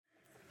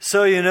Who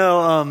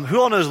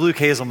all knows Luke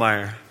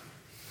Hazelmeyer?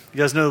 You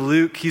guys know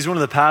Luke? He's one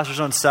of the pastors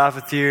on staff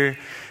with here.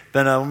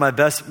 Been one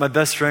of my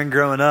best friend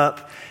growing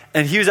up.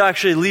 And he was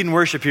actually leading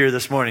worship here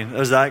this morning. It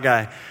was that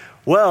guy.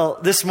 Well,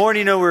 this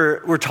morning,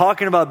 we're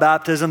talking about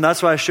baptism.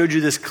 That's why I showed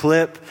you this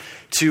clip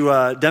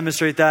to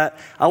demonstrate that.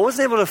 I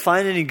wasn't able to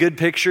find any good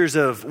pictures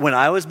of when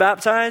I was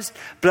baptized,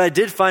 but I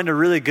did find a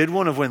really good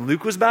one of when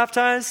Luke was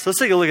baptized. So let's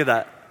take a look at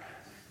that.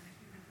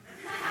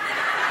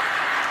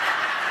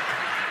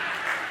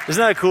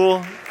 Isn't that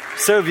cool?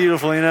 So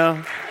beautiful,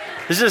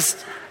 It's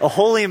just a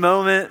holy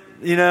moment,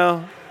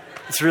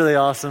 It's really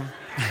awesome.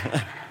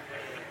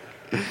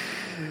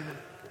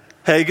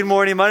 Hey, good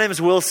morning. My name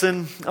is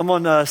Wilson. I'm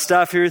on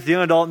staff here at the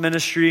Young Adult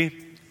Ministry.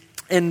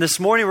 And this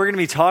morning we're going to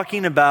be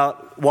talking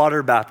about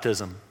water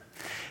baptism.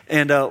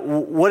 And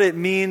what it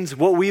means,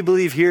 what we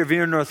believe here at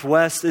Vineyard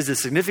Northwest is the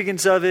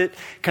significance of it,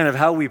 kind of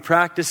how we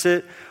practice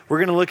it. We're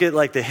going to look at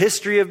the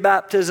history of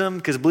baptism,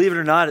 because believe it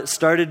or not, it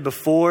started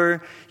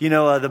before,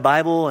 the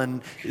Bible,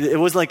 and it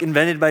was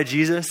invented by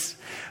Jesus.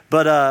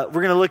 But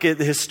we're going to look at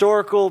the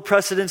historical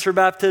precedents for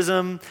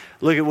baptism,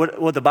 look at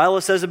what the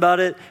Bible says about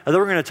it, and then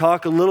we're going to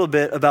talk a little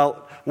bit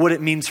about what it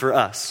means for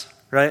us,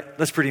 right?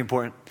 That's pretty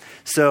important.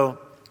 So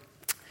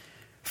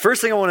first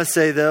thing I want to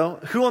say, though,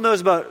 who all knows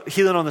about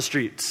Healing on the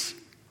Streets?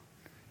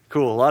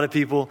 Cool, a lot of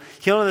people.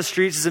 Healing on the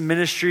Streets is a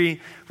ministry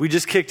we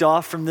just kicked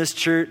off from this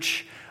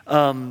church.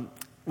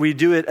 We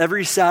do it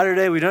every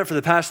Saturday. We've done it for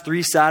the past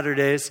 3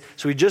 Saturdays.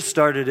 So we just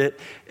started it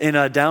in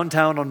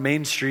downtown on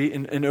Main Street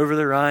in Over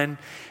the Rhine.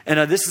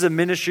 And this is a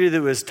ministry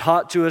that was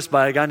taught to us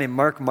by a guy named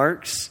Mark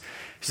Marks.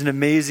 He's an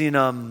amazing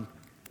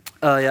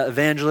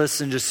evangelist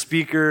and just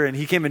speaker. And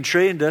he came and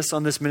trained us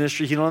on this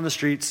ministry, Healing on the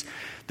Streets.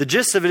 The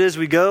gist of it is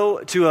we go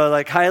to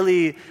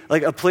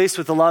a place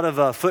with a lot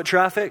of foot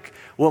traffic.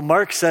 What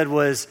Mark said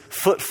was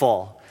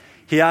footfall.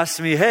 He asked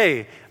me,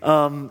 hey,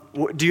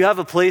 do you have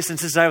a place in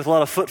Cincinnati with a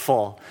lot of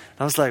footfall?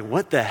 And I was like,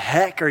 what the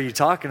heck are you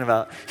talking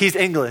about? He's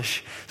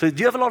English. So do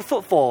you have a lot of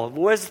footfall?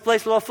 Where's this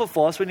place with a lot of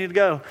footfall? That's where we need to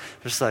go.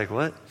 Just like,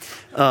 what?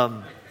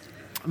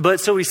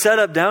 But so we set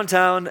up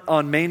downtown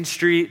on Main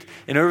Street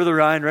and Over the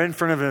Rhine, right in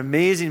front of an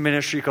amazing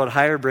ministry called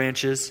Higher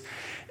Branches.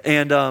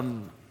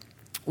 And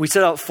we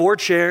set out 4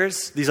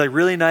 chairs, these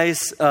really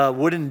nice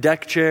wooden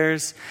deck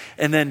chairs,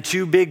 and then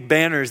 2 big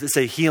banners that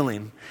say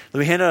healing.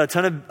 We hand out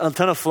a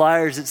ton of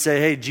flyers that say,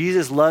 hey,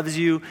 Jesus loves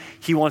you.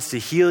 He wants to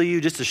heal you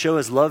just to show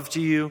his love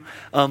to you.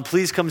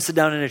 Please come sit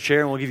down in a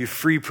chair and we'll give you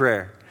free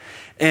prayer.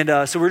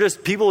 And so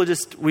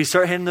we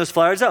start handing those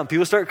flyers out and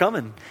people start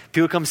coming.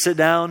 People come sit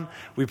down.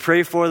 We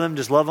pray for them,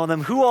 just love on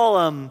them. Who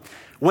all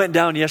went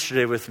down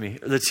yesterday with me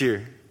that's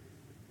here?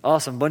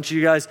 Awesome. Bunch of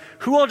you guys.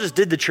 Who all just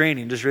did the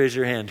training? Just raise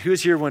your hand. Who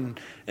was here and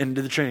did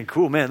the training?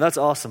 Cool, man. That's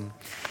awesome.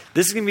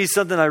 This is going to be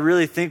something I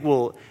really think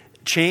will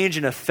change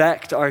and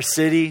affect our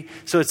city.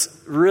 So it's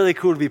really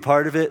cool to be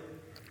part of it.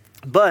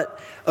 But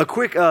a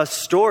quick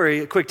story,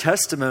 a quick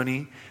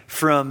testimony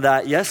from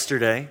that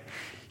yesterday.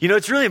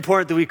 It's really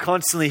important that we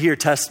constantly hear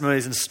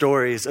testimonies and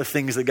stories of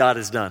things that God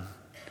has done,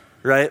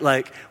 right?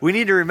 We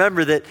need to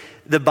remember that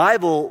the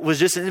Bible was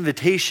just an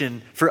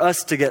invitation for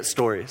us to get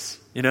stories.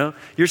 You're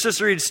supposed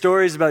to read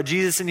stories about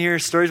Jesus in here,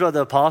 stories about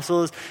the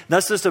apostles. And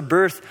that's just to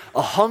birth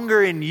a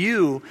hunger in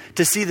you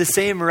to see the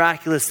same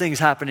miraculous things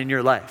happen in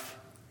your life.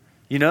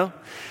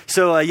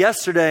 So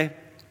yesterday,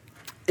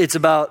 it's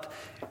about,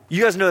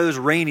 you guys know it was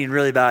raining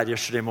really bad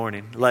yesterday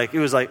morning. It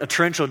was a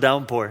torrential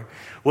downpour.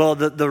 Well,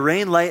 the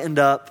rain lightened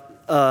up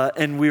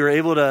and we were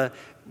able to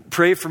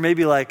pray for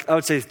maybe I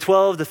would say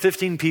 12 to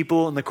 15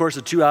 people in the course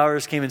of 2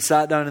 hours, came and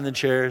sat down in the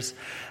chairs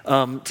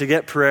to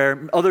get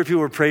prayer. Other people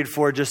were prayed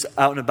for just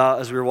out and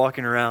about as we were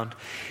walking around.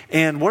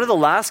 And one of the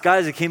last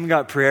guys that came and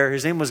got prayer,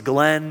 his name was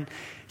Glenn.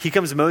 He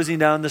comes moseying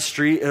down the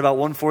street at about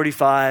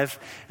 1:45,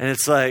 and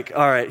it's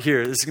all right,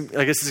 here, I guess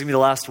this is going to be the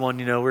last one,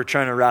 we're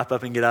trying to wrap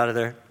up and get out of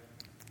there.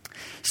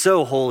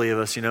 So holy of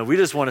us, we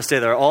just want to stay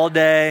there all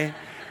day.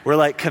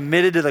 We're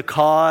committed to the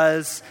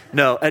cause.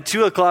 No, at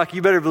 2 o'clock,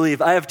 you better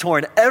believe I have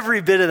torn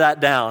every bit of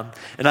that down,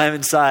 and I'm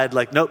inside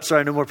nope,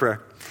 sorry, no more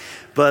prayer.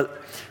 But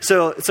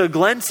so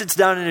Glenn sits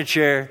down in a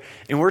chair,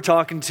 and we're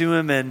talking to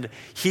him, and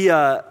he,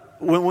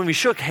 when we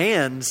shook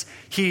hands,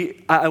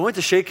 I went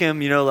to shake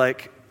him,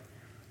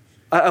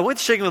 I went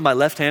to shake him with my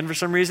left hand for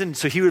some reason,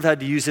 so he would have had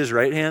to use his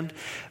right hand.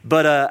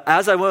 But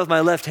as I went with my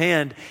left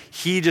hand,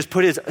 he just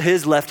put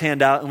his left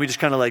hand out, and we just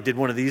kind of did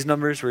one of these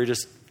numbers where he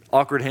just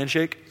awkward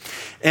handshake.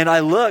 And I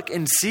look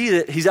and see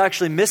that he's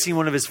actually missing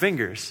one of his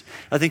fingers.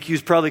 I think he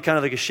was probably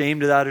kind of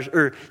ashamed of that,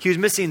 or he was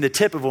missing the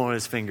tip of one of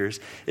his fingers.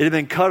 It had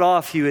been cut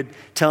off, he would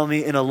tell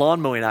me, in a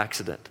lawn mowing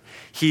accident.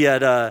 He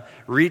had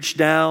reached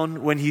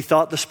down when he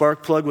thought the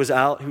spark plug was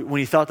out, when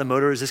he thought the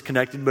motor was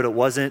disconnected, but it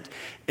wasn't,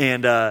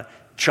 and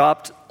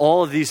chopped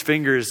all of these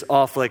fingers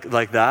off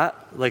like that,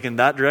 in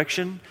that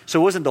direction.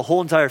 So it wasn't the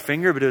whole entire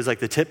finger, but it was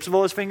the tips of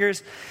all his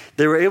fingers.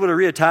 They were able to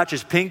reattach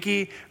his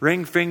pinky,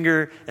 ring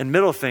finger, and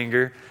middle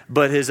finger,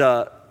 but his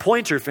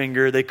pointer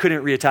finger, they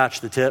couldn't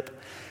reattach the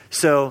tip.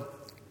 So,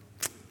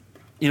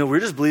 we're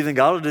just believing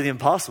God will do the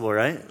impossible,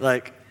 right?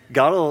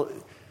 God will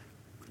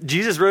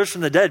Jesus rose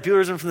from the dead. People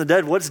rose from the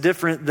dead. What's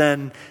different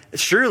than,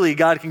 surely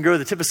God can grow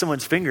the tip of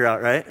someone's finger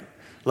out, right?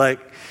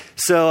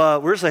 So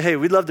we're just like, hey,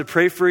 we'd love to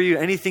pray for you,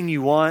 anything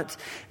you want.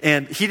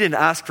 And he didn't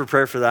ask for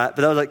prayer for that,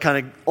 but that was like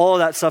kind of all of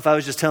that stuff I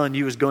was just telling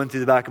you was going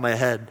through the back of my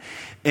head.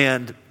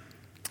 And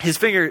his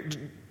finger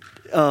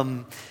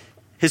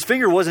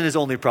wasn't his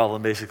only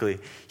problem, basically.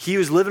 He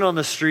was living on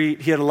the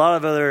street. He had a lot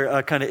of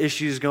other kind of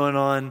issues going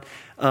on.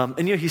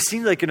 And, he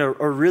seemed like a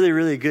really,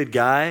 really good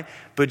guy,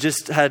 but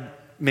just had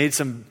made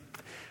some,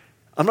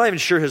 I'm not even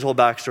sure his whole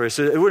backstory,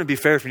 so it wouldn't be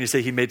fair for me to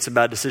say he made some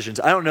bad decisions.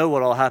 I don't know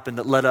what all happened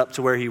that led up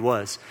to where he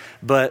was,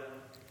 but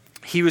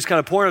he was kind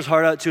of pouring his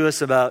heart out to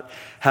us about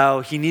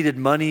how he needed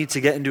money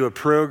to get into a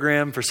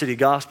program for City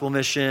Gospel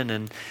Mission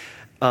and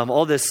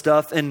all this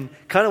stuff. And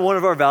kind of one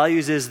of our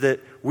values is that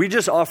we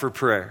just offer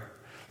prayer.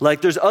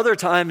 Like there's other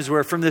times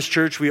where from this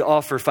church we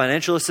offer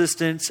financial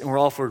assistance and we're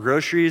all for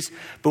groceries.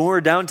 But when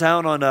we're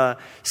downtown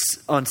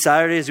on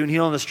Saturdays doing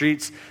Heal on the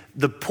Streets,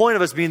 the point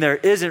of us being there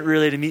isn't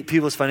really to meet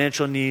people's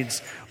financial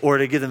needs or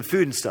to give them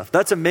food and stuff.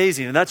 That's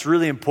amazing and that's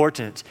really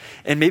important.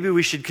 And maybe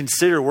we should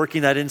consider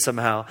working that in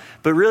somehow.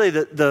 But really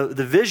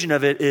the vision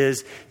of it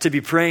is to be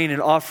praying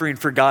and offering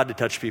for God to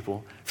touch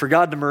people, for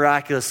God to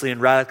miraculously and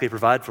radically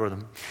provide for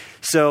them.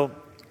 So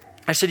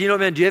I said,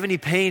 man, do you have any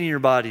pain in your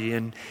body?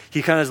 And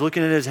he kind of is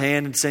looking at his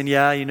hand and saying,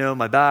 yeah,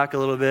 my back a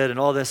little bit and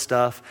all this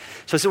stuff.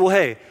 So I said, well,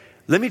 hey,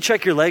 let me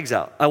check your legs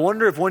out. I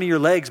wonder if one of your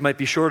legs might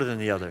be shorter than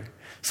the other.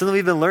 Something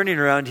we've been learning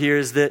around here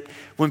is that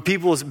when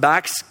people's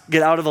backs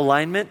get out of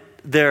alignment,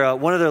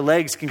 one of their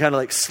legs can kind of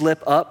like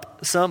slip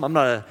up some. I'm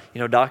not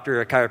a doctor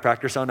or a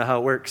chiropractor, so I don't know how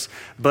it works.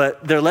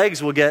 But their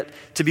legs will get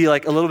to be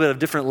like a little bit of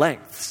different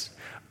lengths.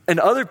 And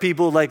other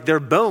people, like their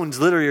bones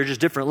literally are just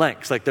different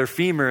lengths. Like their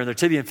femur and their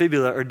tibia and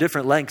fibula are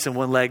different lengths in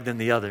one leg than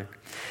the other.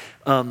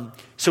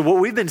 So what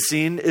we've been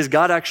seeing is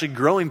God actually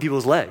growing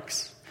people's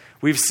legs.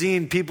 We've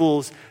seen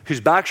people whose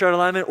backs are out of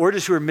alignment or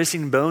just who are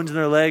missing bones in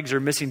their legs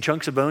or missing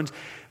chunks of bones.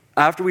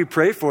 After we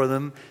pray for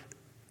them,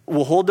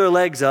 we'll hold their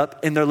legs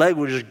up and their leg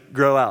will just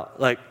grow out.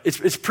 Like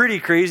it's pretty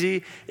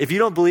crazy. If you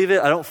don't believe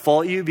it, I don't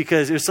fault you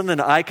because it was something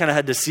that I kind of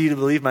had to see to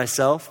believe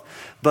myself.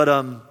 But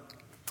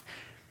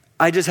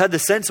I just had the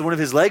sense that one of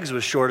his legs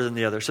was shorter than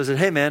the other. So I said,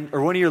 hey man,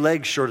 are one of your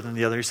legs shorter than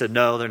the other? He said,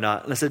 no, they're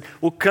not. And I said,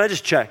 well, can I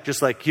just check?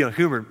 Just like,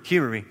 humor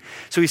me.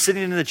 So he's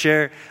sitting in the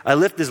chair. I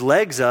lift his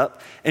legs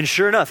up and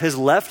sure enough, his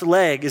left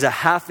leg is a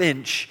 ½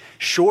 inch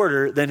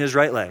shorter than his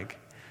right leg.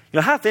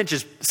 ½ inch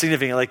is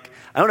significant. Like,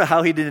 I don't know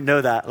how he didn't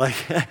know that. Like,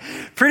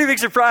 pretty big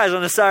surprise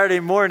on a Saturday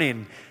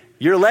morning.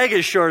 Your leg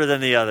is shorter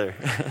than the other.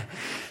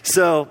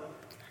 So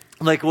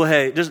I'm like, well,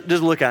 hey, just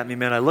look at me,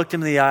 man. I looked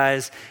him in the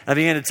eyes. I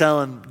began to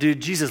tell him,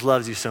 dude, Jesus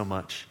loves you so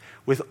much.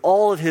 With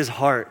all of his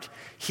heart,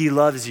 he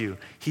loves you.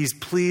 He's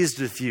pleased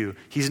with you.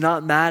 He's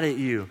not mad at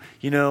you.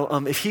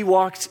 If he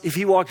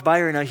walked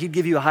by right now, he'd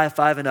give you a high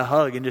five and a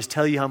hug and just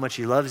tell you how much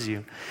he loves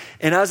you.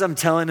 And as I'm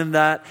telling him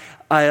that,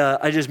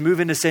 I just move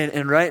into saying,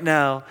 and right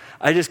now,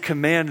 I just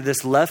command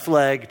this left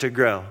leg to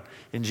grow.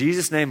 In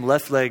Jesus' name,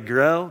 left leg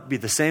grow, be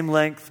the same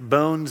length,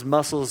 bones,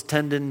 muscles,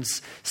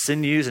 tendons,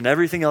 sinews, and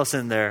everything else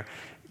in there.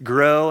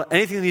 Grow.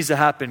 Anything that needs to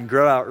happen,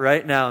 grow out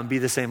right now and be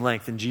the same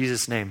length in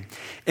Jesus' name.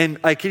 And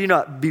I kid you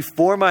not,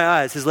 before my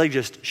eyes, his leg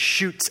just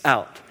shoots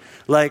out.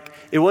 Like,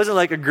 it wasn't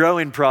like a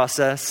growing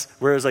process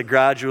where it was like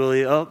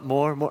gradually,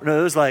 more. No,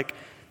 it was like,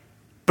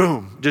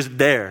 boom, just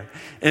there.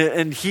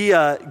 And he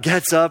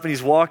gets up and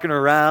he's walking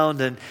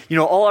around and,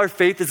 all our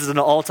faith is at an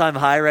all-time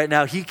high right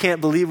now. He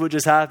can't believe what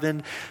just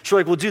happened. So we're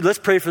like, well, dude, let's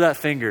pray for that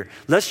finger.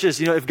 Let's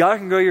just, if God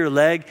can grow your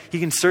leg, he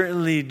can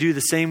certainly do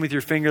the same with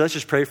your finger. Let's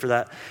just pray for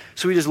that.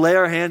 So we just lay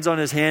our hands on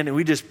his hand and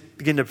we just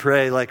begin to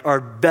pray like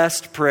our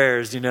best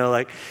prayers,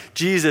 like,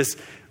 Jesus,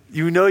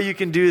 you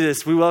can do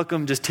this. We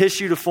welcome just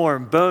tissue to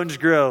form, bones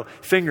grow,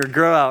 finger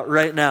grow out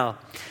right now.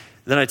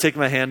 Then I take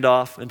my hand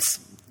off and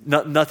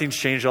nothing's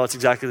changed at all. It's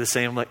exactly the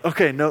same. I'm like,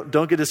 okay, no,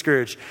 don't get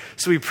discouraged.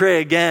 So we pray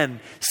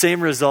again,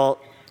 same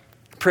result.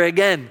 Pray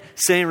again,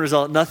 same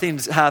result.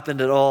 Nothing's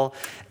happened at all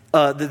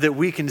that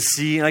we can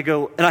see. And I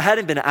go, and I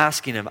hadn't been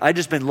asking him. I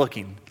just been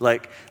looking.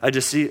 Like, I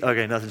just see,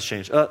 okay, nothing's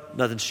changed.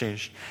 Nothing's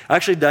changed.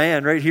 Actually,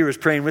 Diane right here was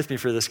praying with me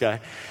for this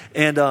guy.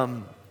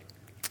 And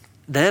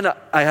then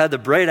I had the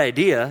bright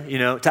idea,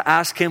 to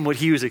ask him what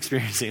he was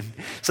experiencing.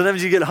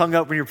 Sometimes you get hung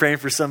up when you're praying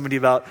for somebody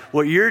about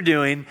what you're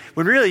doing,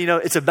 when really,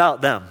 it's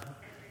about them.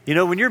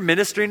 When you're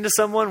ministering to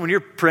someone, when you're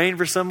praying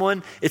for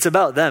someone, it's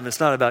about them. It's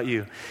not about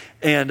you.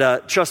 And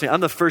trust me, I'm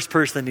the first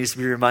person that needs to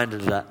be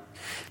reminded of that.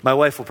 My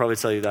wife will probably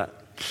tell you that.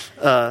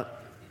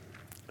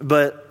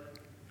 But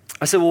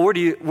I said, well,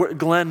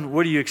 Glenn,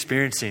 what are you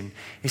experiencing?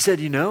 He said,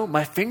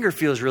 my finger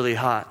feels really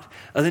hot.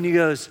 And then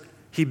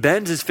he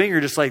bends his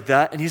finger just like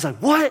that. And he's like,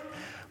 what?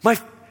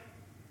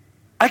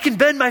 I can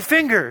bend my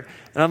finger.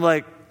 And I'm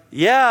like,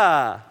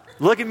 yeah,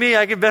 look at me.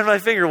 I can bend my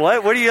finger.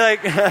 What? What do you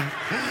like?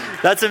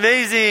 That's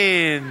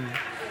amazing.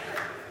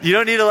 You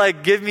don't need to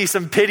give me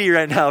some pity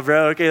right now,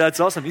 bro. Okay, that's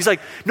awesome. He's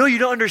like, no, you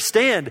don't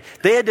understand.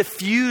 They had to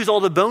fuse all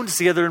the bones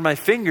together in my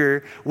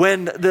finger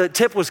when the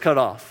tip was cut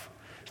off.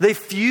 They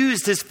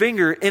fused his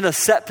finger in a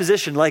set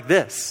position like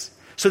this.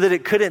 so that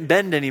it couldn't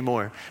bend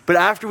anymore. But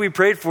after we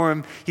prayed for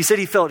him, he said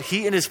he felt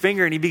heat in his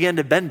finger and he began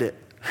to bend it.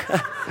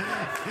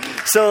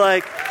 So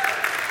like,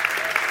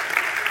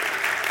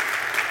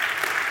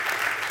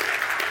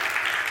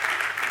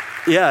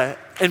 yeah,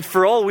 and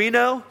for all we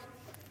know,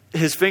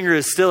 his finger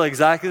is still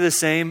exactly the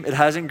same. It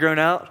hasn't grown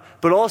out.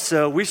 But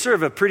also, we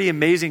serve a pretty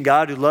amazing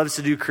God who loves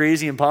to do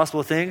crazy,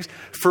 impossible things.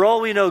 For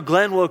all we know,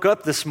 Glenn woke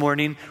up this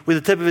morning with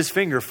the tip of his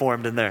finger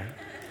formed in there.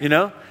 You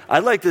know?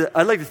 I'd like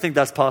to think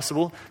that's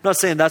possible. I'm not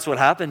saying that's what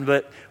happened,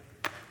 but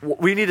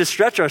we need to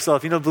stretch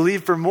ourselves,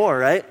 believe for more,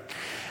 right?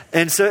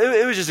 And so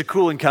it was just a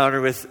cool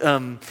encounter with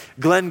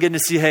Glenn getting to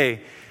see,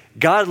 hey,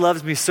 God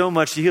loves me so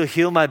much that he'll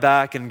heal my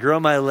back and grow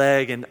my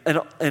leg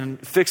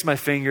and fix my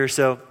finger.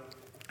 So,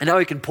 and now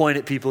he can point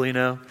at people,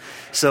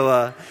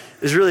 So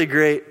it's really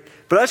great.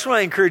 But I just want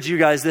to encourage you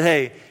guys that,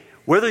 hey,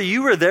 whether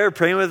you were there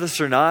praying with us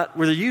or not,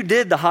 whether you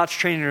did the HOTS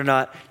training or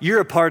not, you're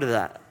a part of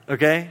that,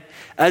 okay?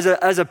 As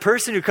a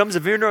person who comes to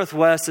Veer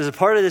Northwest, as a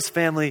part of this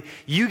family,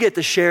 you get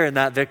to share in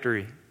that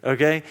victory,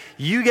 okay?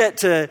 You get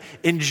to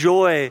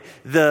enjoy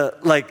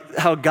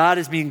how God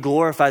is being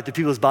glorified through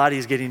people's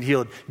bodies getting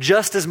healed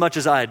just as much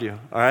as I do,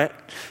 all right?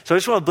 So I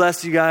just want to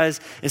bless you guys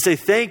and say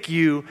thank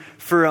you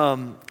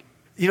for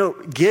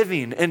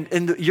giving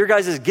and your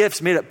guys'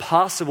 gifts made it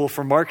possible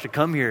for Mark to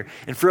come here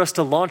and for us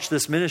to launch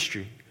this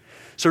ministry.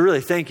 So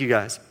really, thank you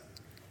guys.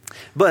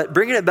 But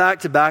bringing it back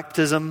to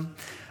baptism,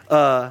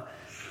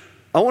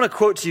 I want to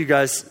quote to you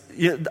guys.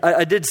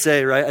 I did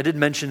say, right? I did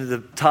mention the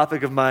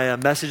topic of my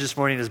message this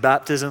morning is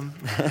baptism.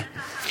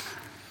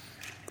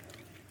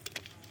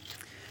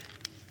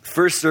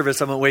 First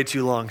service, I went way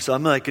too long, so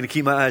I'm going to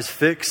keep my eyes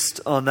fixed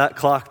on that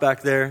clock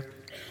back there.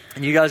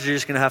 And you guys are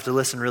just going to have to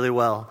listen really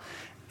well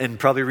and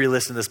probably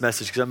re-listen to this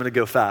message because I'm going to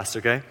go fast,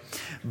 okay?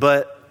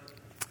 But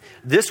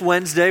this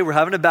Wednesday, we're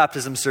having a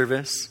baptism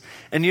service.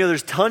 And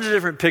there's tons of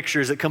different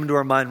pictures that come to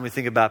our mind when we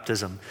think of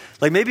baptism.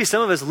 Like maybe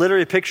some of us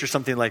literally picture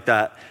something like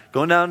that.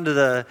 Going down to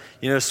the,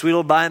 sweet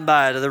old by and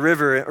by to the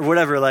river or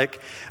whatever.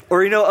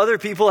 Or other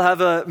people have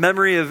a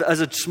memory of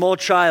as a small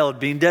child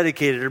being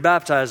dedicated or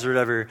baptized or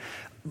whatever.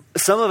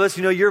 Some of us,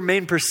 your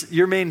main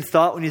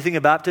thought when you think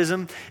of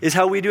baptism is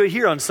how we do it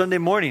here on Sunday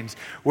mornings.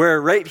 Where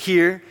right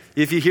here,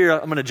 if you hear,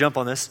 I'm going to jump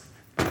on this.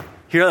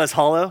 Hear how that's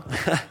hollow?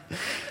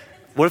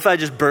 What if I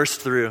just burst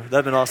through?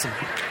 That'd been awesome.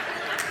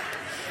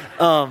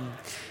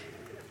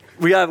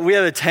 We have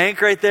a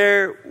tank right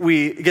there.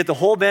 We get the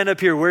whole band up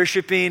here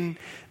worshiping,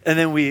 and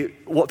then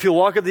people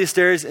walk up these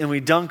stairs and we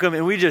dunk them,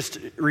 and we just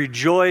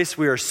rejoice.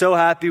 We are so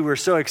happy. We're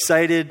so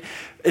excited.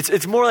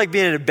 It's more like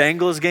being at a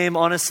Bengals game,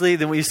 honestly,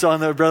 than what you saw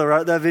in the Brother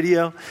Art that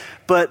video.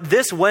 But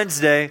this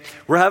Wednesday,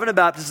 we're having a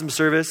baptism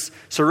service.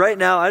 So right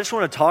now, I just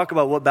want to talk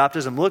about what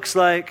baptism looks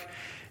like,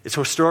 its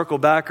historical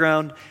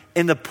background.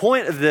 And the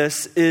point of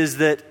this is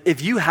that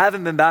if you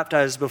haven't been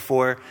baptized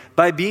before,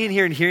 by being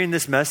here and hearing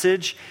this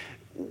message,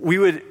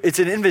 it's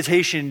an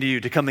invitation to you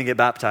to come and get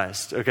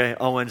baptized, okay,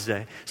 on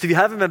Wednesday. So if you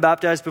haven't been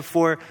baptized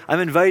before, I'm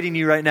inviting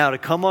you right now to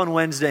come on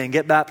Wednesday and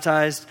get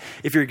baptized.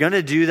 If you're going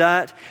to do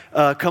that,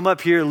 come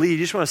up here. Lee, you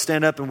just want to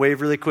stand up and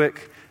wave really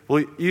quick?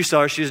 Well, you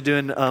saw her. She was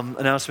doing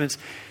announcements.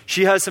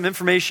 She has some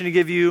information to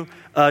give you,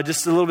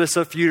 just a little bit of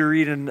stuff for you to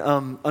read and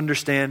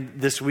understand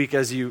this week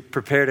as you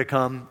prepare to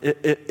come,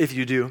 if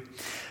you do.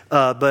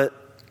 But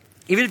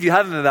even if you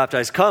haven't been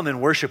baptized, come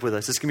and worship with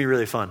us. It's going to be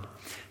really fun.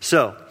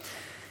 So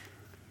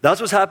that's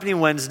what's happening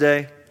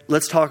Wednesday.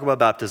 Let's talk about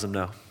baptism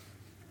now.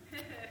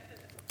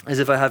 As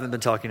if I haven't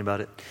been talking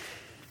about it.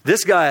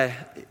 This guy,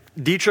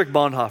 Dietrich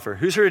Bonhoeffer.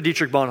 Who's heard of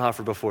Dietrich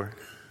Bonhoeffer before?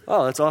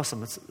 Oh, that's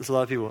awesome. That's a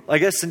lot of people. I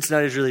guess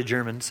Cincinnati is really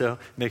German, so it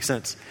makes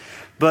sense.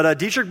 But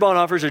Dietrich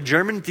Bonhoeffer is a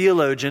German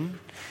theologian.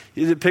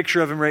 There's a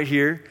picture of him right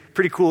here.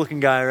 Pretty cool looking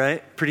guy,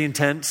 right? Pretty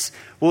intense.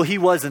 Well, he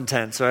was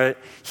intense, all right?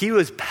 He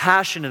was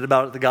passionate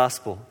about the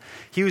gospel.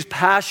 He was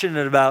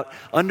passionate about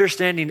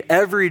understanding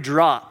every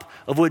drop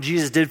of what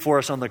Jesus did for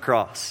us on the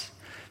cross.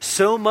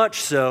 So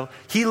much so,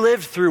 he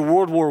lived through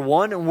World War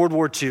I and World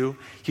War II.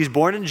 He was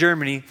born in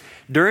Germany.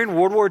 During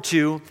World War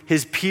II,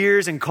 his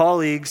peers and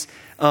colleagues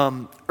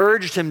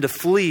urged him to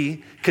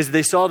flee because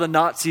they saw the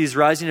Nazis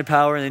rising to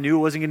power and they knew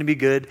it wasn't going to be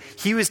good.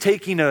 He was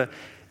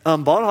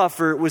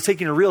Bonhoeffer was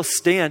taking a real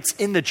stance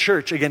in the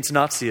church against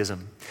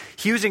Nazism.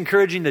 He was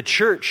encouraging the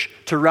church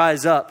to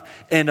rise up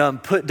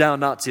and put down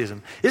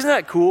Nazism. Isn't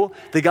that cool?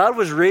 That God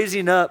was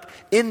raising up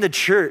in the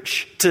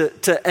church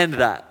to end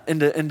that and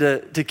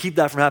to keep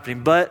that from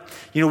happening. But,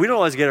 we don't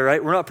always get it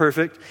right. We're not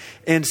perfect.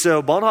 And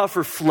so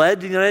Bonhoeffer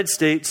fled the United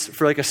States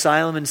for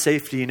asylum and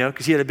safety,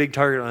 because he had a big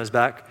target on his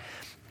back.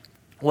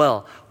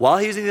 Well, while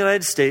he was in the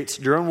United States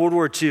during World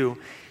War II,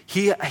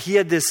 he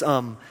had this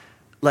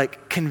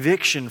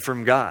conviction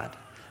from God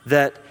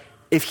that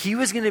if he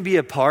was going to be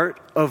a part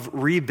of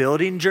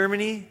rebuilding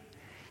Germany,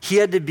 he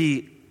had to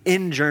be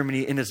in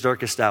Germany in its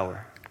darkest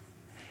hour.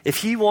 If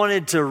he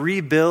wanted to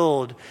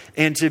rebuild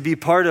and to be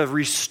part of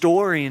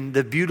restoring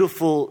the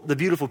beautiful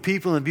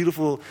people and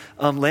beautiful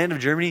land of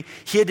Germany,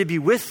 he had to be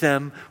with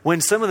them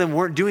when some of them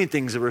weren't doing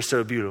things that were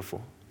so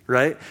beautiful,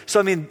 right?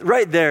 So,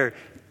 right there,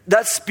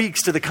 that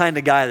speaks to the kind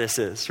of guy this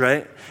is,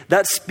 right?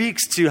 That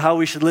speaks to how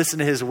we should listen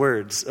to his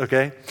words,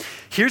 okay?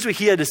 Here's what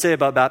he had to say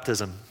about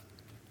baptism.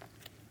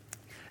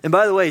 And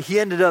by the way, he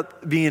ended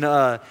up being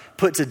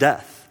put to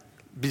death.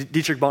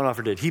 Dietrich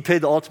Bonhoeffer did. He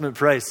paid the ultimate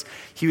price.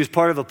 He was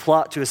part of a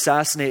plot to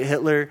assassinate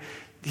Hitler.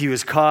 He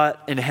was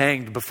caught and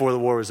hanged before the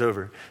war was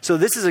over. So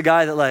this is a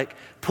guy that like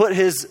put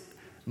his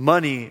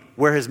money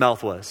where his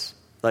mouth was,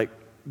 like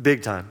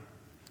big time.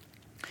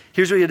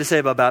 Here's what he had to say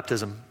about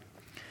baptism.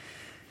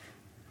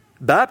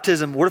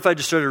 Baptism, what if I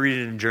just started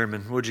reading it in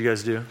German? What would you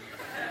guys do?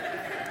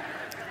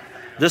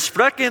 The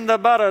sprechen the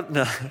bara.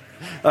 No.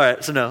 All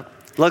right, so no.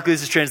 Luckily,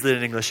 this is translated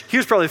in English. He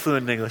was probably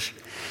fluent in English.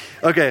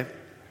 Okay.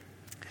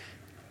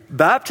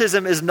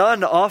 Baptism is not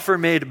an offer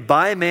made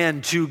by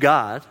man to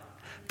God,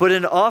 but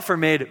an offer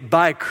made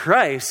by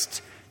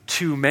Christ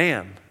to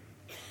man.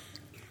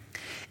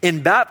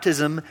 In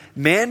baptism,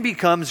 man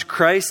becomes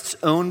Christ's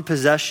own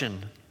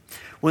possession.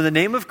 When the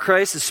name of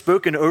Christ is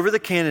spoken over the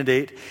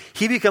candidate,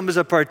 he becomes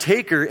a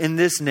partaker in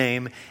this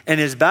name and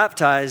is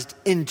baptized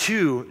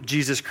into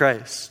Jesus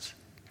Christ.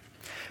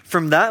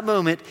 From that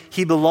moment,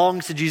 he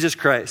belongs to Jesus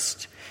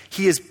Christ.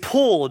 He is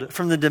pulled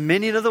from the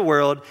dominion of the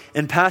world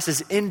and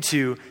passes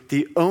into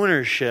the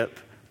ownership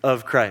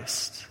of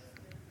Christ.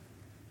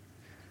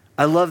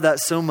 I love that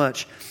so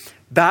much.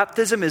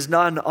 Baptism is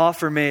not an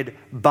offer made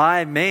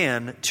by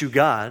man to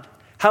God.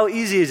 How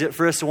easy is it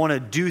for us to want to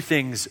do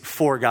things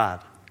for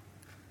God?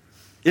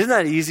 Isn't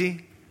that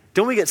easy?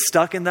 Don't we get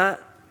stuck in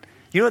that?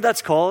 You know what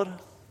that's called?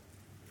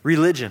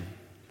 Religion.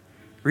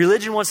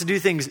 Religion wants to do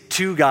things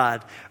to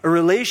God. A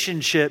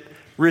relationship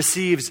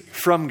receives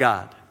from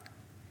God.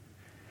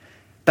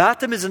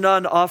 Baptism is not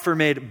an offer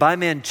made by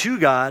man to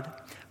God,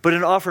 but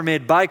an offer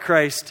made by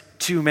Christ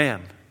to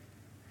man.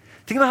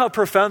 Think about how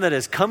profound that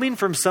is, coming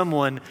from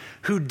someone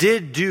who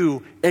did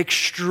do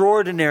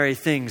extraordinary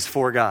things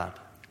for God.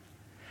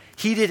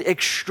 He did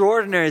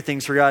extraordinary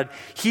things for God.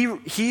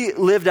 He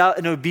lived out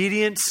an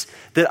obedience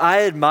that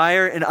I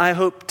admire and I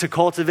hope to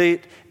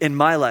cultivate in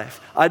my life.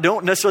 I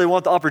don't necessarily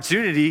want the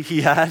opportunity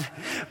he had,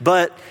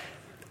 but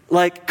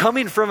like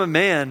coming from a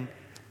man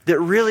that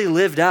really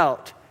lived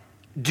out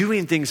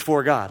doing things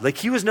for God. Like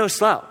he was no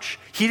slouch.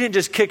 He didn't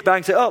just kick back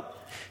and say, oh,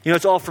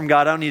 it's all from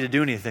God. I don't need to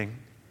do anything.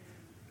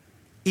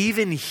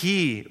 Even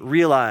he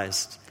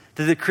realized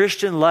that the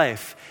Christian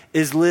life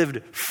is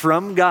lived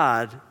from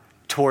God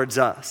towards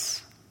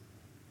us.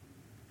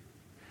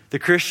 The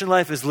Christian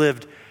life is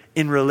lived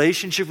in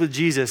relationship with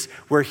Jesus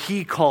where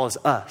he calls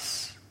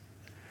us,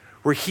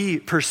 where he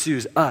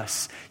pursues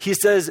us. It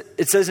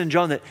says in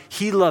John that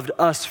he loved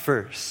us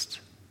first.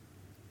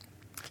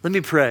 Let me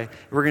pray.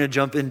 We're going to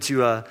jump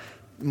into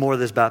more of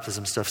this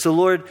baptism stuff. So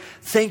Lord,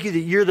 thank you that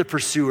you're the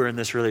pursuer in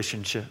this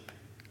relationship.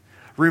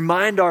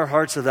 Remind our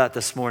hearts of that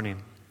this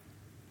morning.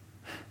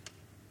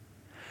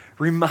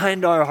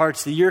 Remind our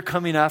hearts that you're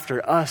coming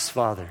after us,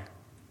 Father.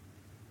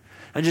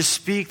 And just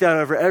speak that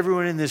over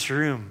everyone in this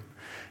room.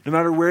 No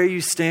matter where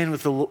you stand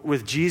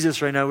with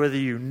Jesus right now, whether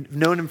you've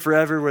known him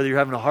forever, whether you're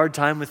having a hard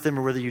time with him,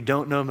 or whether you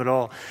don't know him at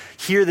all,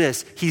 hear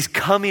this. He's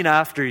coming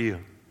after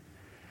you.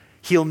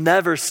 He'll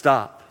never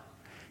stop.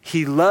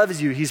 He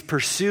loves you. He's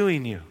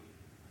pursuing you.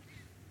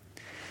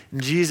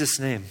 In Jesus'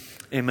 name,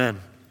 amen.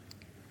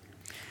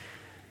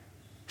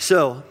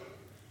 So,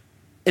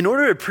 in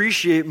order to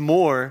appreciate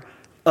more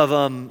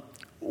of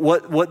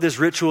what this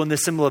ritual and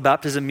this symbol of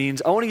baptism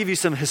means, I want to give you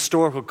some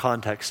historical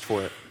context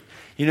for it.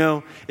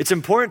 It's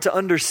important to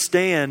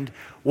understand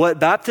what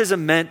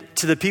baptism meant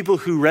to the people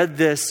who read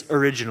this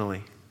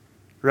originally,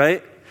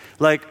 right?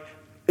 Like,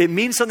 it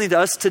means something to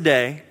us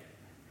today,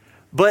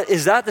 but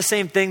is that the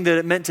same thing that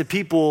it meant to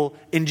people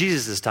in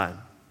Jesus' time?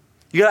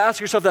 You got to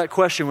ask yourself that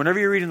question whenever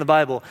you're reading the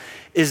Bible.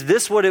 Is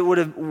this what would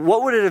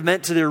it have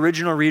meant to the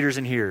original readers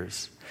and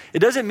hearers? It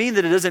doesn't mean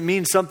that it doesn't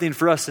mean something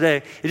for us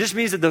today. It just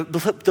means that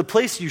the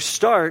place you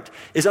start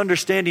is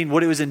understanding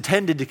what it was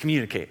intended to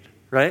communicate,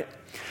 right?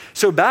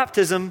 So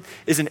baptism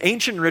is an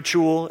ancient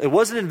ritual. It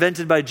wasn't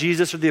invented by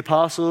Jesus or the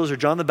apostles or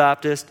John the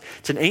Baptist.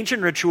 It's an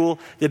ancient ritual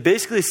that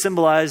basically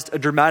symbolized a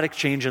dramatic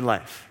change in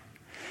life.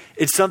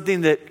 It's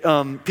something that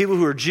people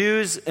who are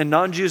Jews and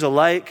non-Jews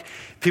alike,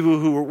 people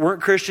who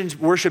weren't Christians,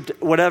 worshiped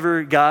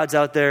whatever gods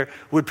out there,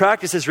 would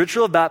practice this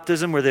ritual of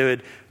baptism where they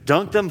would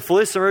dunk them,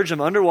 fully submerge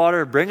them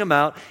underwater, bring them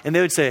out, and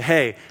they would say,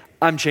 hey,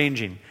 I'm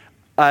changing.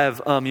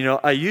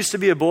 I used to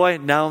be a boy,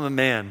 now I'm a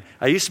man.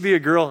 I used to be a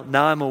girl,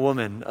 now I'm a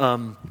woman.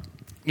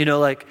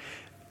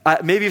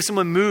 Maybe if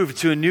someone moved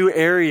to a new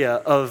area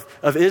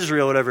of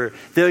Israel, whatever,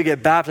 they would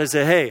get baptized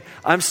and say, hey,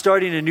 I'm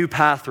starting a new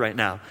path right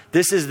now.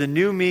 This is the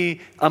new me.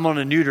 I'm on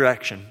a new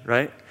direction,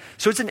 right?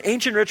 So it's an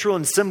ancient ritual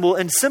and symbol,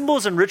 and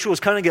symbols and rituals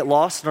kind of get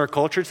lost in our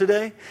culture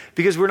today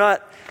because we're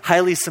not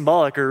highly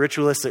symbolic or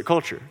ritualistic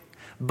culture.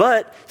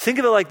 But think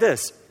of it like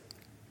this.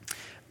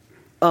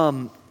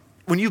 When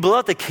you blow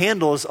out the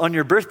candles on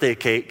your birthday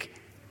cake,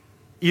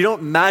 you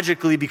don't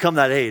magically become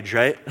that age,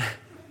 right?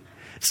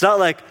 It's not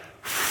like,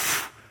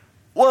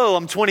 whoa,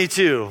 I'm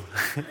 22,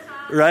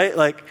 right?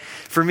 Like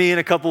for me in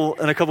a couple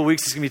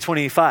weeks, it's gonna be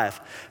 25.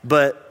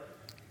 But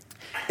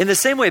In the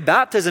same way,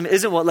 baptism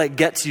isn't what like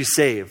gets you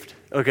saved,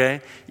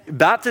 okay?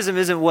 Baptism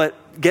isn't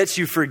what gets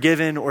you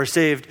forgiven or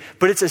saved,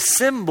 but it's a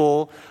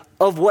symbol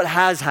of what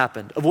has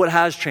happened, of what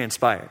has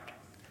transpired.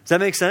 Does that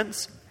make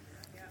sense?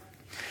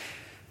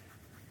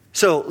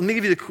 So let me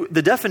give you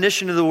the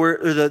definition of the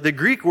word, or the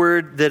Greek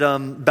word that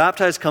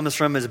baptize comes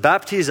from is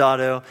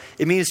baptizato.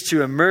 It means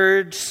to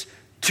immerse,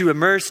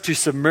 to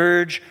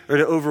submerge, or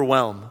to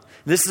overwhelm.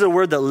 This is a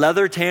word that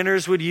leather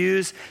tanners would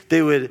use.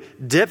 They would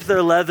dip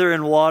their leather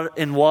in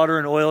water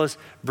and oils,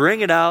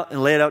 bring it out,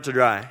 and lay it out to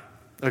dry.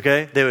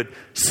 Okay? They would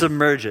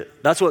submerge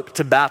it. That's what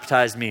to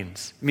baptize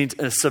means. It means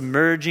a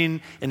submerging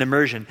and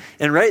immersion.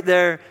 And right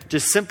there,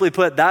 just simply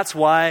put, that's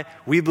why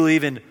we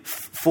believe in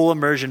full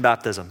immersion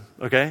baptism.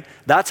 Okay?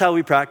 That's how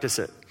we practice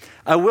it.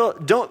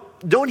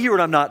 Don't hear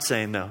what I'm not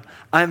saying though.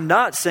 I'm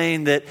not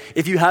saying that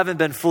if you haven't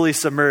been fully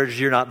submerged,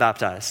 you're not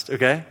baptized.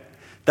 Okay?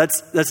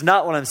 That's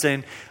not what I'm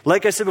saying.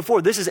 Like I said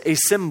before, this is a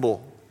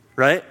symbol,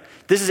 right?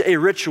 This is a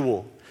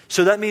ritual.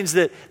 So that means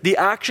that the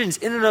actions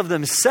in and of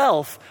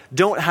themselves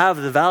don't have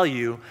the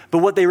value, but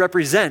what they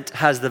represent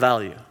has the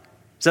value.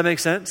 Does that make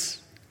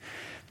sense?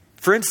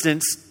 For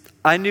instance,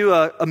 I knew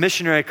a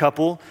missionary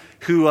couple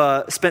who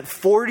spent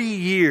 40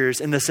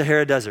 years in the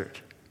Sahara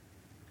Desert.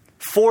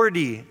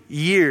 40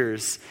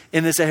 years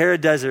in the Sahara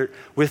Desert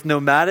with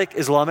nomadic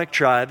Islamic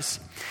tribes.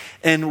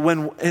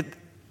 And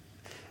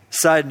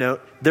side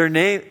note,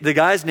 the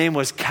guy's name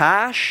was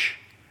Cash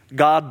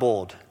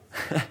Godbold.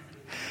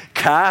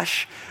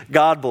 Cash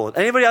Godbold.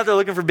 Anybody out there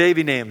looking for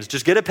baby names?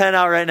 Just get a pen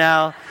out right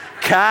now.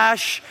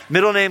 Cash,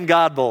 middle name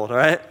Godbold, all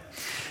right?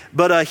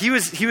 But he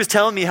was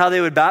telling me how they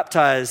would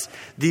baptize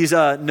these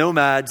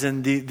nomads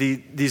and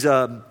these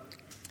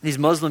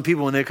Muslim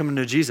people when they come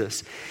into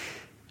Jesus.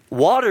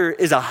 Water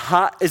is a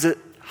hot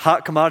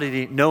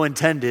commodity, no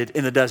intended,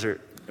 in the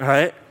desert, all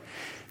right?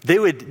 They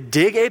would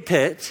dig a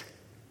pit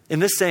in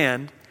the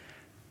sand,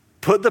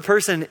 put the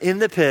person in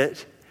the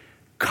pit,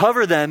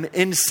 cover them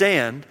in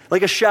sand,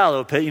 like a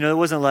shallow pit. It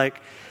wasn't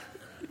like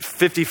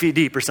 50 feet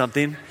deep or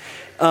something.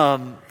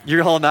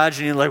 You're all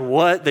imagining like,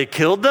 what? They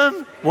killed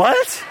them?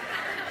 What?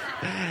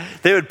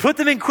 They would put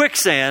them in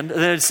quicksand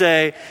and then it'd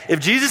say,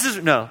 if Jesus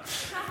is, no.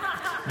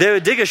 They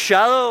would dig a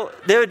shallow,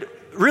 they would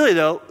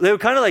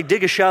kind of like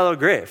dig a shallow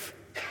grave.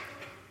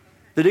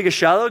 They dig a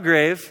shallow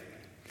grave.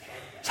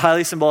 It's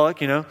highly symbolic,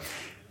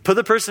 Put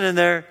the person in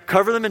there,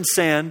 cover them in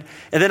sand,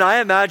 and then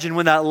I imagine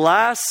when that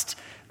last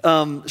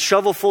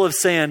shovel full of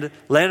sand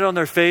landed on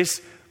their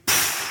face,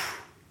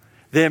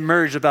 they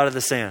emerged up out of the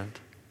sand.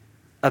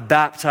 A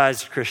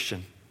baptized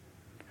Christian.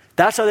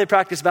 That's how they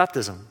practice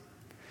baptism.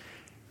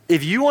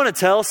 If you want to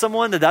tell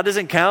someone that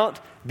doesn't count,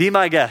 be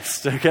my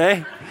guest,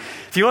 okay?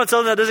 If you want to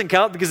tell them that doesn't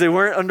count because they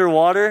weren't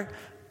underwater,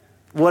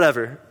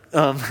 whatever.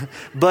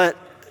 But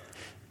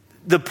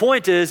the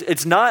point is,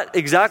 it's not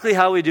exactly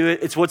how we do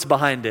it, it's what's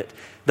behind it.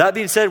 That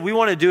being said, we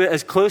want to do it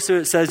as close to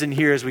it says in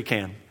here as we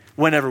can,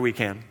 whenever we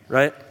can,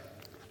 right?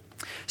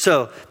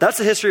 So that's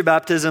the history of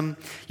baptism.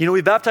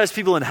 We baptize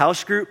people in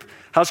house group.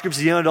 House group's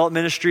the young adult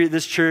ministry at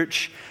this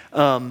church.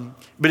 But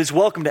it's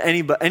welcome to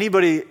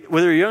anybody,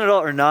 whether you're a young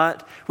adult or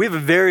not. We have a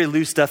very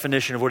loose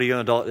definition of what a young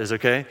adult is,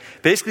 okay?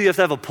 Basically, you have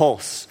to have a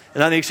pulse,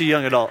 and that makes you a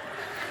young adult.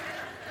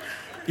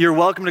 You're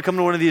welcome to come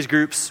to one of these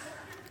groups.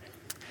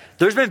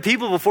 There's been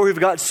people before who've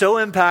got so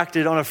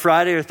impacted on a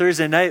Friday or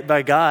Thursday night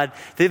by God,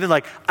 they've been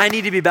like, I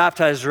need to be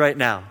baptized right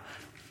now.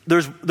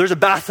 There's a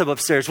bathtub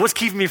upstairs. What's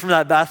keeping me from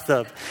that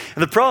bathtub?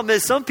 And the problem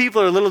is some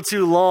people are a little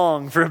too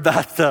long for a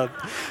bathtub,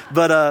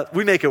 but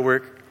we make it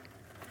work.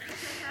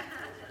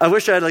 I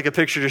wish I had like a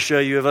picture to show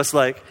you of us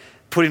like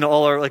putting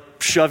all our, like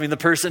shoving the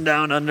person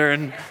down under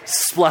and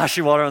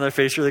splashing water on their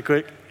face really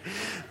quick.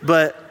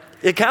 But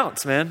it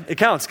counts, man. It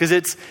counts because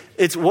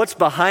it's what's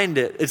behind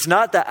it. It's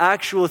not the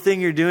actual thing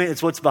you're doing.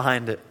 It's what's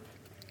behind it.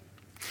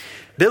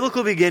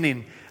 Biblical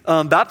beginning.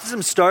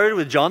 Baptism started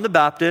with John the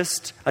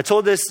Baptist. I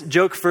told this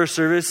joke first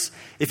service.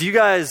 If you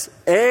guys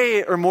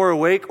A, are more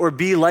awake, or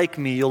B, like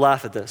me, you'll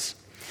laugh at this.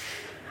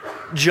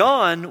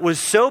 John was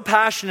so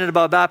passionate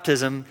about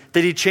baptism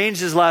that he changed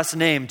his last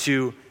name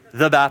to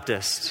the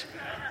Baptist.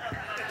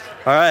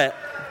 All right.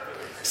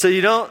 So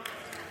you don't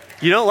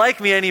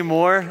like me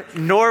anymore,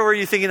 nor were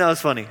you thinking that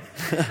was funny.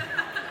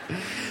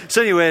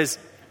 So anyways,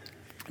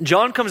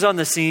 John comes on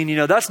the scene.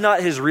 That's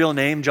not his real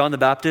name, John the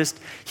Baptist.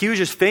 He was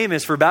just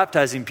famous for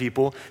baptizing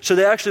people. So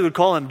they actually would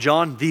call him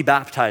John the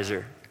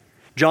Baptizer.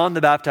 John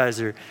the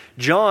Baptizer.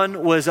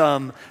 John was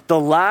the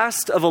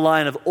last of a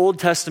line of Old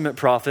Testament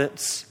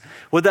prophets.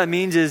 What that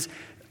means is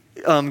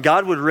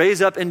God would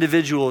raise up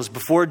individuals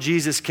before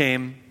Jesus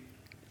came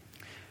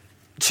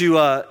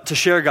to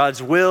share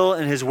God's will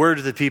and his word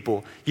to the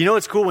people.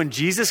 What's cool? When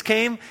Jesus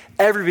came,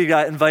 everybody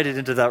got invited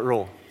into that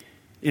role.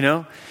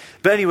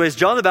 But anyways,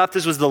 John the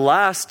Baptist was the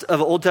last of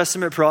the Old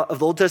Testament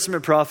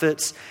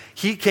prophets.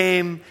 He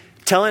came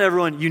telling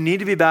everyone, you need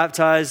to be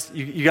baptized.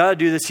 You got to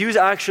do this. He was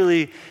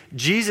actually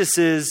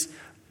Jesus's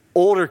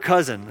older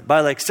cousin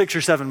by like 6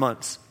 or 7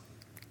 months.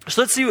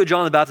 So let's see what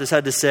John the Baptist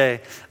had to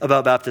say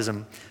about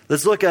baptism.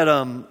 Let's look at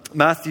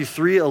Matthew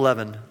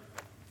 3:11.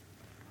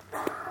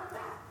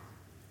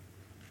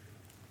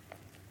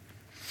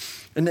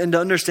 and to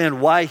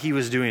understand why he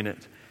was doing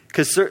it.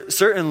 Because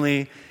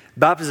certainly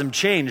baptism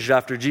changed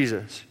after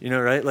Jesus,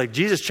 right? Like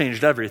Jesus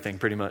changed everything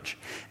pretty much.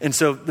 And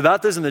so the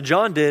baptism that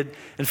John did,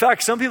 in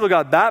fact, some people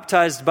got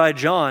baptized by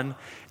John,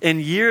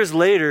 and years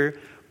later,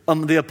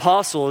 the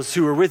apostles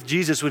who were with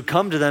Jesus would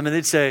come to them and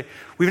they'd say,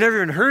 we've never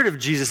even heard of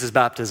Jesus'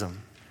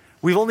 baptism.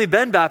 We've only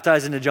been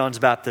baptized into John's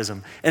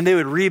baptism. And they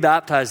would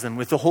re-baptize them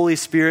with the Holy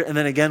Spirit and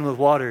then again with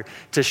water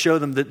to show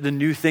them the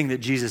new thing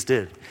that Jesus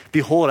did.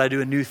 Behold, I do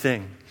a new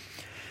thing.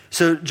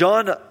 So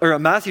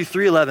Matthew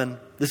 3:11,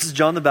 this is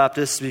John the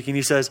Baptist speaking.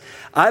 He says,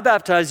 I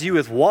baptize you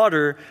with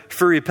water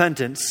for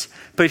repentance,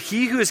 but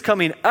he who is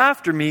coming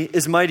after me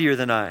is mightier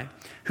than I,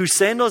 whose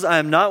sandals I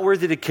am not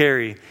worthy to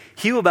carry.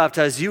 He will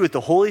baptize you with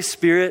the Holy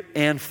Spirit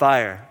and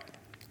fire.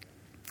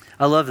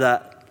 I love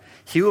that.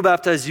 He will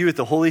baptize you with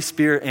the Holy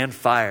Spirit and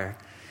fire.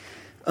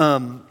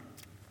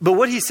 But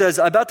what he says,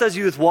 I baptize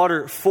you with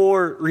water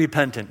for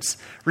repentance.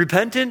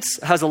 Repentance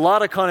has a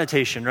lot of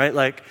connotation, right?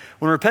 Like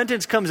when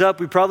repentance comes up,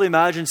 we probably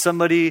imagine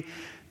somebody,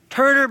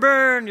 turn or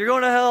burn, you're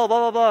going to hell,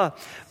 blah, blah, blah.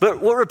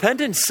 But what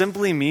repentance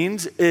simply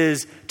means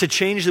is to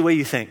change the way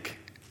you think.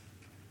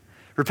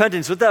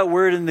 Repentance, what that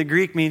word in the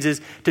Greek means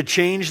is to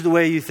change the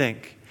way you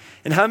think.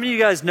 And how many of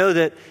you guys know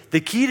that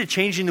the key to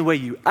changing the way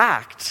you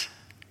act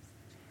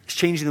is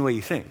changing the way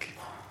you think?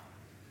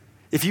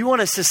 If you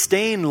want to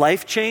sustain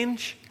life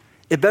change,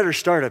 it better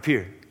start up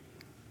here.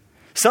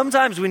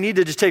 Sometimes we need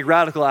to just take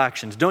radical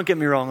actions. Don't get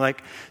me wrong.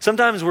 Like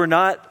sometimes we're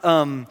not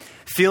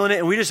feeling it,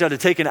 and we just got to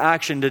take an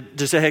action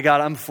to say, "Hey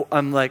God,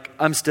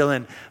 I'm still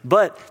in."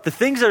 But the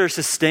things that are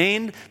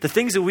sustained, the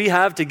things that we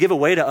have to give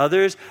away to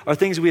others, are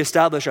things we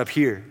establish up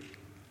here.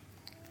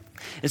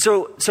 And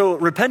so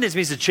repentance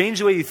means to change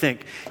the way you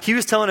think. He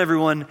was telling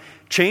everyone,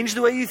 change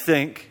the way you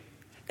think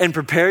and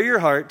prepare your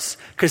hearts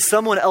because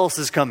someone else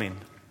is coming.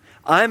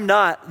 I'm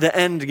not the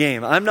end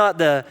game. I'm not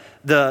the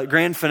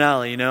grand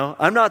finale,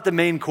 I'm not the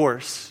main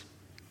course.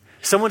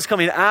 Someone's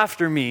coming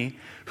after me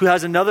who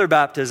has another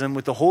baptism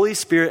with the Holy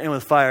Spirit and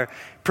with fire.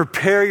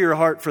 Prepare your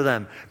heart for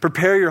them.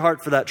 Prepare your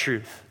heart for that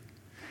truth.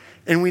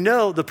 And we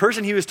know the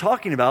person he was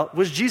talking about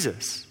was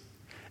Jesus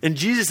and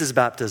Jesus'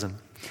 baptism.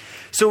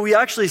 So we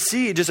actually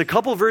see just a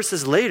couple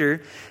verses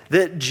later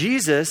that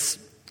Jesus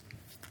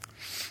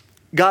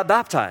got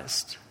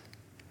baptized.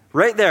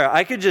 Right there,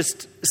 I could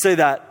just say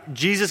that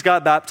Jesus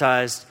got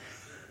baptized,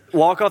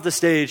 walk off the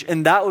stage,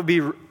 and that would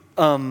be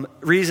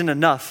reason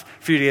enough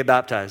for you to get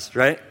baptized,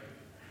 right?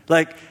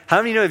 Like, how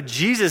many know if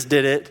Jesus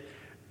did it,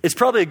 it's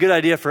probably a good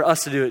idea for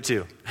us to do it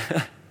too,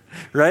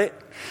 right?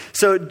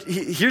 So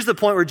here's the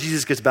point where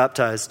Jesus gets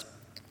baptized.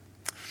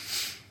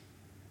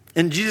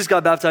 And Jesus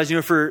got baptized,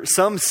 for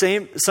some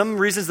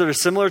reasons that are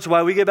similar to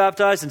why we get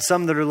baptized and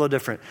some that are a little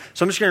different.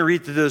 So I'm just going to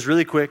read through those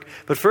really quick.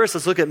 But first,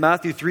 let's look at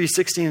Matthew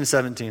 3:16 and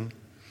 17.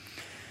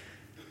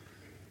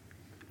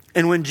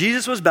 And when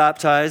Jesus was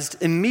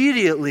baptized,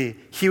 immediately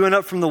he went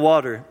up from the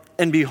water,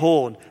 and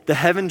behold, the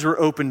heavens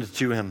were opened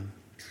to him.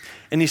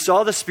 And he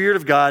saw the Spirit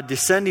of God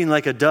descending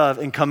like a dove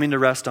and coming to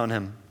rest on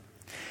him.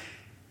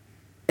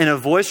 And a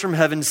voice from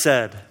heaven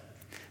said,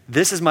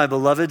 "This is my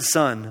beloved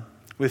Son,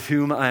 with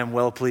whom I am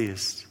well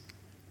pleased."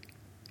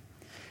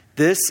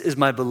 This is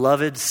my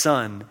beloved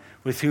Son,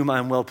 with whom I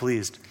am well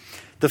pleased.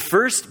 The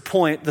first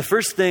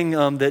thing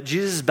that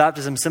Jesus'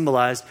 baptism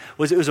symbolized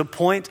was it was a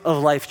point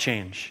of life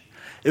change.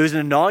 It was an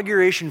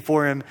inauguration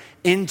for him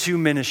into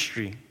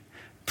ministry.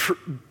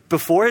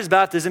 Before his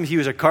baptism, he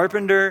was a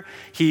carpenter.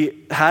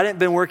 He hadn't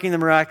been working the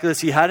miraculous.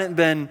 He hadn't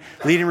been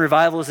leading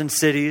revivals in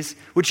cities,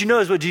 which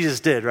is what Jesus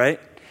did, right?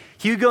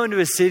 He would go into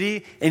a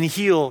city and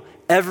heal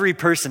every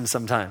person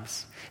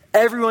sometimes.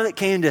 Everyone that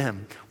came to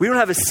him. We don't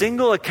have a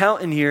single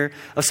account in here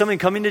of someone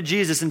coming to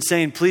Jesus and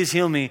saying, "Please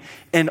heal me,"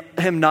 and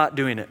him not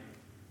doing it.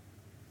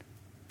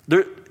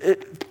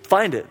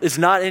 Find it. It's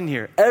not in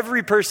here.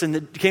 Every person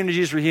that came to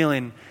Jesus for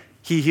healing,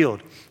 he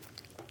healed.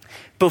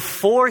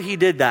 Before he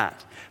did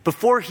that,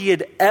 before he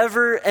had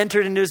ever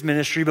entered into his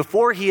ministry,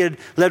 before he had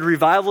led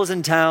revivals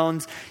in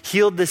towns,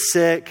 healed the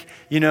sick,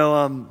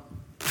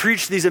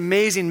 preached these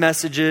amazing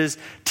messages,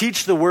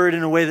 teach the word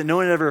in a way that no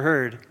one had ever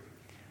heard,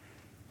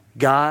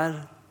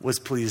 God was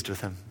pleased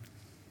with him.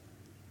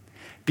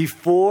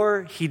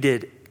 Before he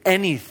did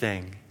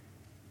anything,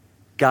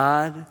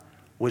 God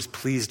was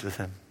pleased with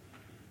him.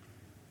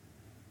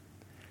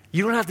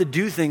 You don't have to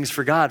do things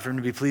for God for him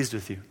to be pleased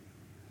with you.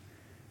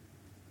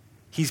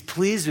 He's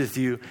pleased with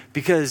you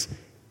because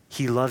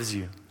he loves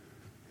you.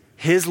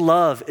 His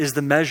love is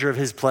the measure of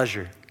his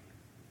pleasure.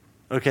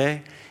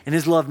 Okay? And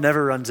his love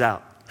never runs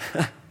out.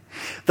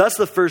 That's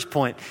the first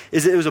point,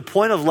 is it was a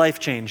point of life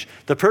change.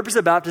 The purpose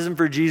of baptism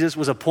for Jesus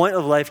was a point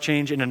of life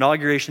change and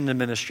inauguration in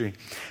ministry.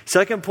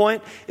 Second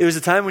point, it was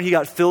a time when he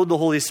got filled with the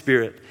Holy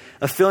Spirit,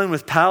 a filling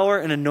with power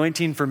and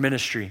anointing for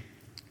ministry.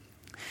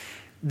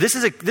 This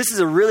is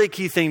a really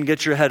key thing to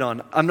get your head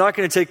on.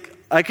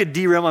 I could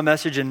derail my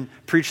message and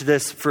preach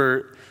this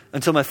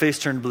until my face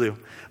turned blue.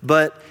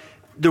 But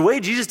the way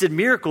Jesus did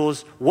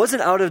miracles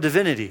wasn't out of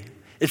divinity.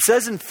 It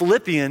says in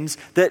Philippians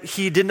that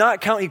he did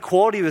not count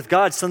equality with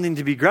God something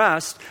to be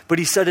grasped, but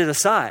he set it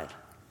aside.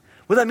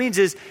 What that means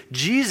is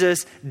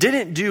Jesus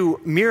didn't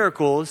do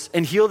miracles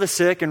and heal the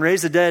sick and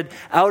raise the dead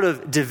out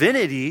of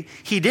divinity.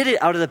 He did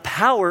it out of the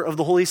power of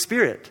the Holy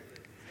Spirit.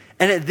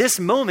 And at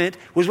this moment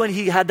was when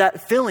he had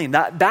that filling,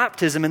 that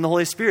baptism in the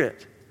Holy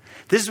Spirit.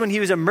 This is when he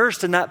was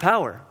immersed in that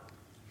power.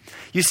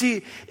 You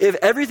see, if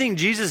everything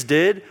Jesus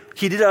did,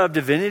 he did out of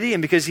divinity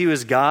and because he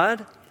was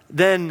God,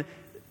 then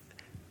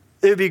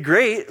it would be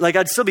great. Like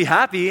I'd still be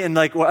happy and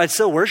like I'd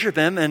still worship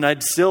him and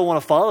I'd still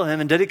want to follow him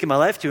and dedicate my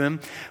life to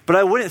him. But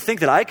I wouldn't think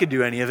that I could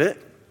do any of it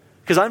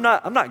because I'm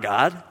not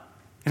God.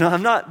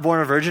 I'm not born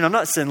a virgin. I'm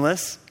not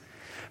sinless.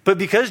 But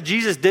because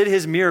Jesus did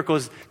his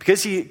miracles,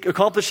 because he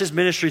accomplished his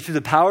ministry through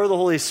the power of the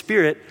Holy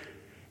Spirit,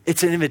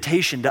 it's an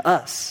invitation to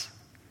us.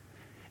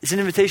 It's an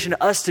invitation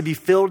to us to be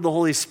filled with the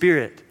Holy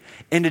Spirit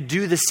and to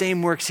do the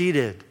same works he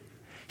did.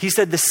 He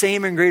said the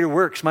same and greater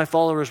works my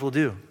followers will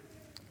do.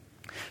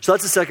 So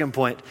that's the second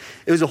point.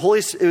 It was a Holy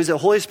Spirit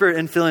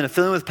infilling, a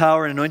filling with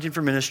power and anointing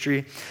for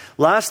ministry.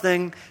 Last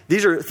thing,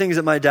 these are things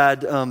that my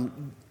dad's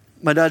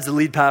the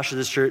lead pastor of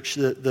this church,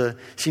 the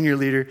senior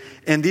leader.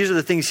 And these are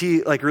the things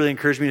he really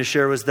encouraged me to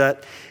share was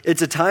that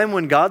it's a time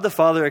when God the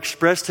Father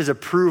expressed his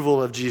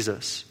approval of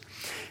Jesus.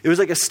 It was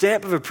like a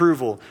stamp of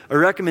approval, a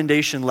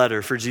recommendation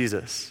letter for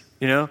Jesus.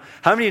 How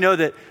many of you know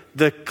that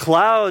the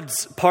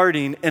clouds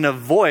parting and a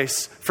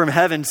voice from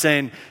heaven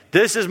saying,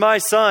 "This is my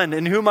son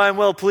in whom I am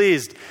well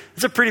pleased."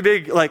 It's a pretty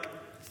big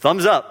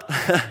thumbs up.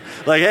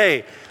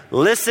 Hey,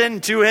 listen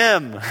to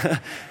him.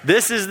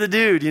 This is the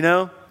dude,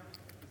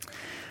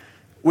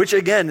 Which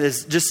again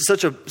is just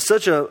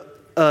such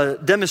a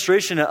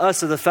demonstration to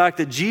us of the fact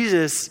that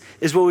Jesus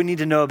is what we need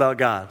to know about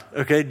God.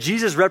 Okay,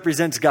 Jesus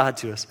represents God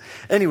to us.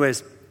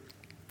 Anyways,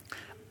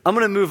 I'm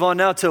going to move on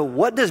now to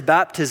what does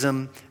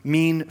baptism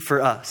mean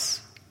for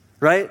us?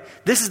 Right?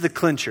 This is the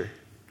clincher.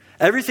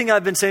 Everything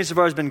I've been saying so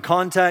far has been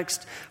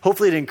context.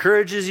 Hopefully it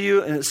encourages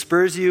you and it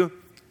spurs you.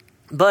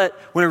 But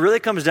when it really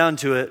comes down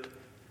to it,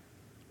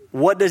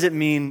 what does it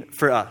mean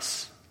for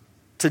us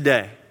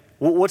today?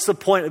 What's the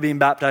point of being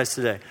baptized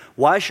today?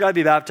 Why should I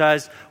be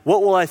baptized?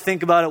 What will I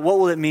think about it? What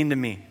will it mean to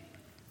me?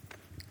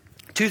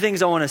 Two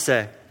things I want to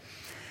say.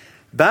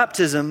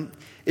 Baptism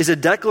is a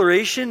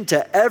declaration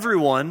to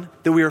everyone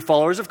that we are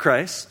followers of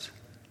Christ.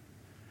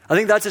 I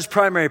think that's its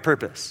primary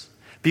purpose.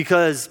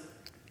 Because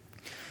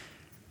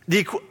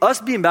us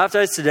being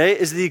baptized today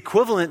is the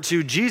equivalent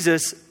to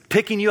Jesus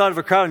picking you out of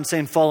a crowd and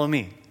saying, "Follow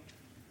me."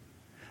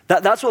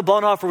 That's what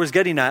Bonhoeffer was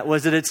getting at,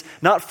 was that it's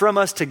not from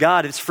us to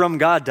God, it's from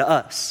God to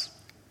us.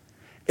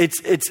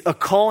 It's a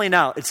calling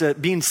out. It's a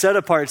being set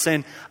apart,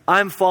 saying,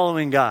 "I'm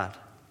following God."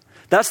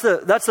 That's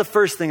the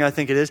first thing I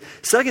think it is.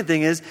 Second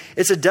thing is,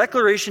 it's a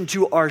declaration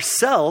to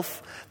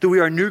ourselves that we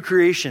are new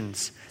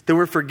creations, that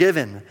we're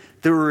forgiven,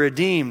 that we're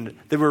redeemed,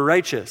 that we're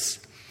righteous.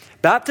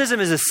 Baptism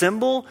is a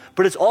symbol,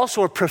 but it's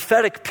also a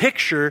prophetic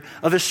picture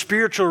of a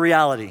spiritual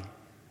reality.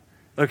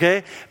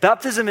 Okay?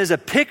 Baptism is a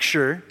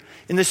picture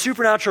in the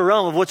supernatural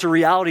realm of what's a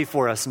reality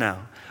for us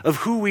now, of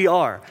who we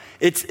are.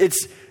 It's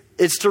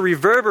to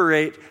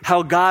reverberate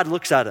how God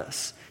looks at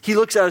us. He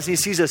looks at us and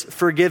he sees us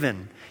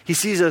forgiven. He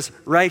sees us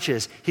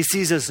righteous. He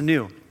sees us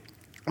new. I'm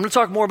going to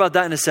talk more about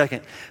that in a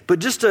second. But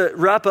just to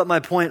wrap up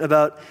my point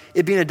about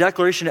it being a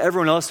declaration to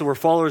everyone else that we're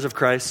followers of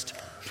Christ,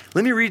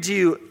 let me read to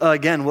you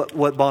again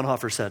what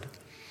Bonhoeffer said.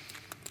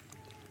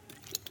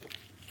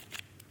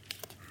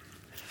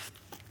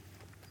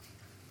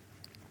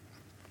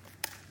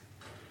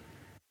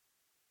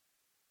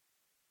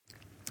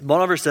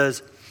 Bonhoeffer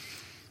says,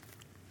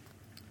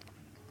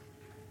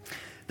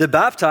 the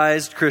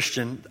baptized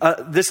Christian,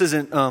 this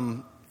isn't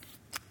going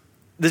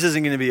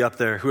to be up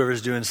there,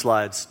 whoever's doing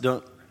slides.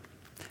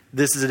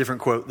 This is a different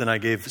quote than I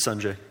gave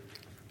Sanjay.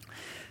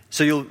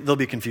 So they'll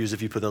be confused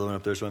if you put the other one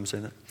up there, so I'm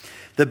saying that.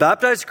 The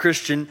baptized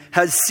Christian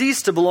has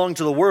ceased to belong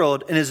to the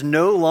world and is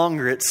no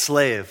longer its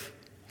slave.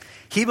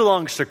 He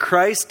belongs to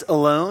Christ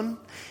alone,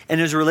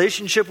 and his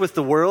relationship with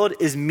the world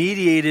is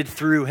mediated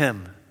through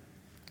him.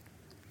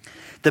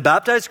 The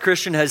baptized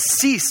Christian has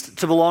ceased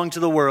to belong to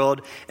the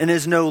world and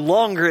is no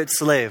longer its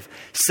slave.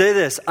 Say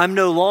this, I'm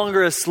no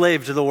longer a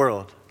slave to the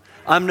world.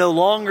 I'm no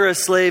longer a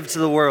slave to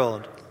the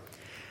world.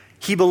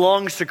 He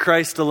belongs to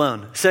Christ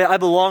alone. Say, I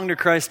belong to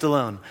Christ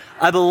alone.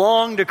 I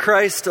belong to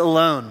Christ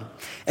alone.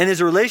 And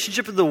his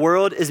relationship with the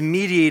world is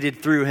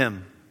mediated through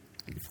him.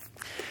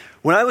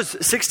 When I was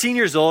 16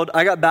 years old,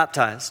 I got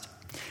baptized.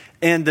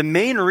 And the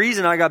main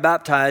reason I got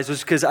baptized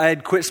was because I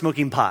had quit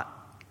smoking pot.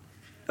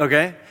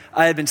 Okay?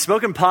 I had been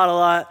smoking pot a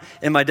lot,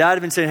 and my dad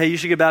had been saying, hey, you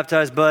should get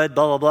baptized, bud,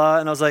 blah, blah, blah.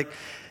 And I was like,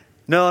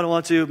 no, I don't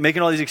want to,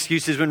 making all these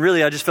excuses when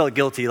really I just felt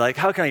guilty. Like,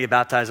 how can I get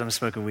baptized when I'm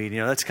smoking weed?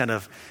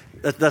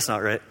 That's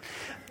not right.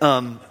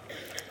 And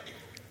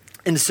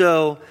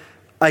so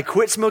I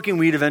quit smoking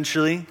weed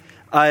eventually.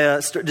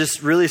 I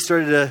just really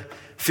started to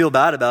feel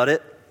bad about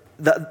it.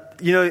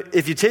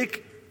 If you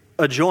take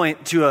a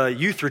joint to a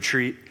youth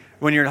retreat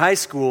when you're in high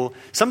school,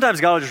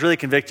 sometimes God will just really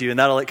convict you, and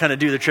that'll kind of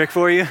do the trick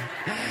for you.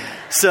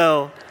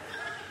 So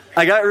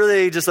I got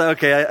really just like,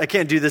 okay, I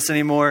can't do this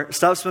anymore.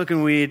 Stopped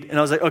smoking weed. And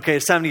I was like, okay,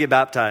 it's time to get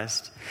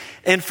baptized.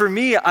 And for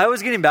me, I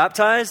was getting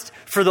baptized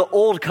for the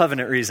old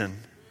covenant reason.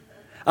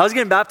 I was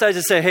getting baptized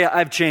to say, hey,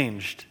 I've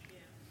changed.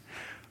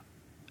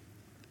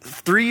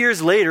 3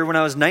 years later, when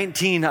I was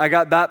 19, I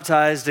got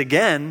baptized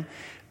again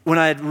when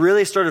I had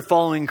really started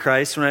following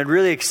Christ, when I'd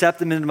really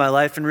accepted him into my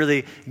life and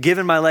really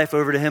given my life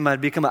over to him.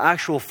 I'd become an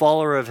actual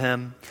follower of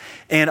him.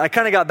 And I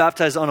kind of got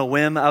baptized on a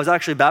whim. I was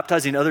actually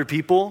baptizing other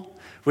people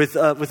with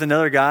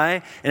another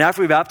guy. And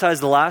after we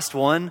baptized the last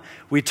one,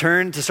 we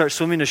turned to start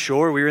swimming to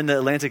shore. We were in the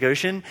Atlantic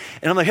Ocean.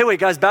 And I'm like, hey, wait,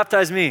 guys,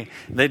 baptize me.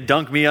 And they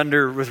dunk me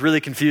under with really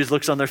confused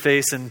looks on their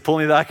face and pull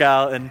me back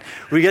out. And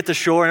we get to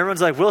shore. And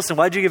everyone's like, Wilson,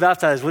 why'd you get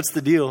baptized? What's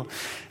the deal?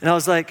 And I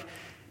was like,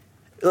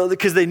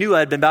 because they knew I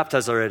had been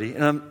baptized already.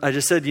 And I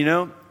just said,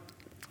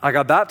 I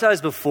got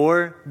baptized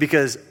before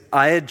because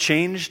I had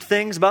changed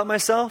things about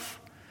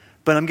myself.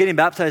 But I'm getting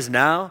baptized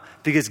now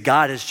because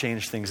God has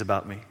changed things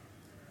about me.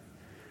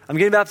 I'm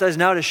getting baptized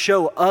now to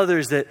show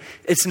others that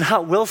it's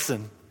not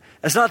Wilson.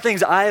 It's not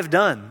things I have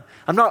done.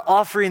 I'm not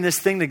offering this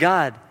thing to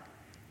God.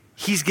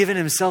 He's given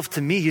himself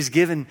to me. He's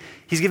given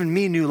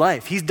me new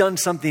life. He's done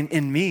something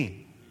in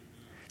me.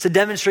 It's a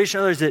demonstration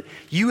to others that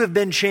you have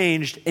been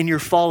changed and you're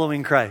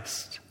following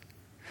Christ.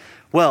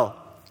 Well,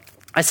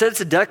 I said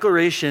it's a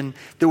declaration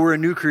that we're a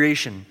new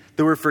creation,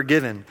 that we're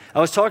forgiven. I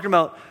was talking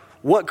about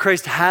what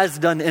Christ has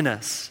done in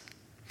us.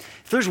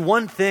 If there's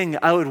one thing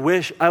I would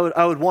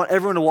want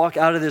everyone to walk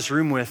out of this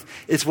room with,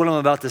 it's what I'm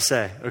about to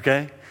say,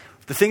 okay?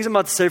 The things I'm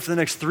about to say for the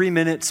next 3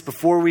 minutes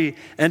before we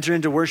enter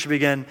into worship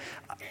again,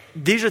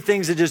 these are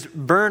things that just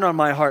burn on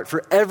my heart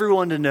for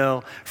everyone to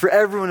know, for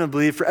everyone to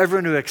believe, for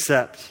everyone to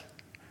accept,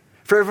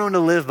 for everyone to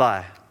live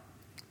by.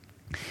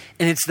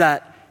 And it's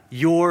that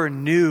you're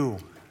new.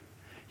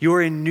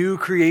 You're a new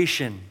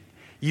creation.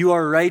 You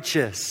are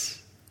righteous.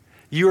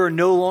 You are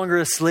no longer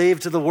a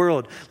slave to the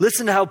world.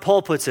 Listen to how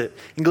Paul puts it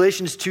in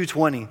Galatians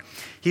 2:20.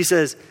 He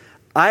says,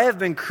 I have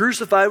been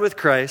crucified with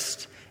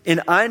Christ,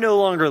 and I no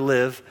longer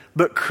live,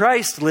 but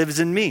Christ lives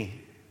in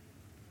me.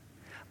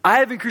 I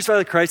have been crucified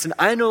with Christ, and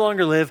I no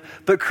longer live,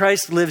 but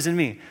Christ lives in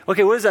me.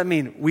 Okay, what does that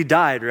mean? We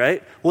died,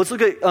 right? Well, let's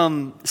look at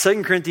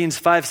 2 Corinthians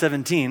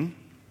 5:17,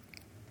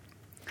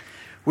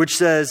 which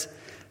says,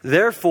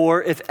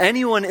 therefore, if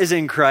anyone is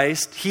in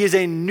Christ, he is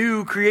a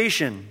new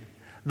creation.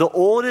 The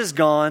old is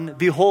gone,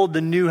 behold,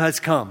 the new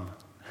has come.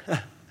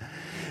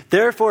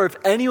 Therefore, if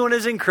anyone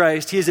is in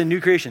Christ, he is a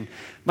new creation.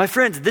 My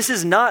friends, this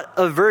is not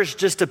a verse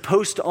just to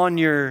post on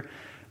your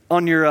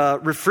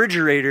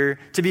refrigerator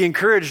to be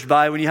encouraged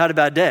by when you had a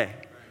bad day.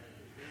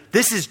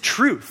 This is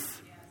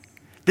truth.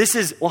 This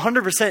is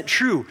 100%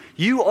 true.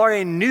 You are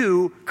a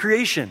new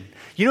creation.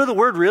 You know the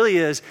word really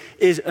is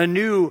a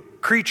new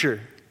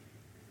creature.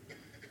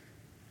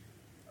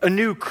 A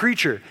new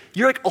creature.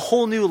 You're like a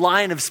whole new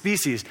line of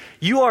species.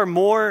 You are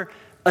more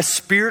a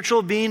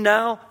spiritual being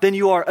now than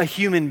you are a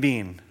human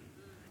being.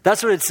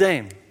 That's what it's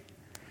saying.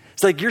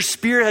 It's like your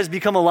spirit has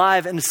become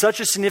alive in such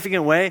a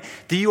significant way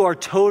that you are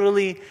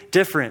totally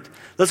different.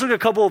 Let's look at a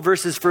couple of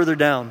verses further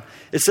down.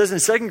 It says in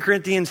 2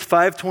 Corinthians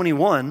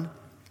 5:21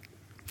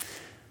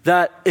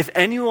 that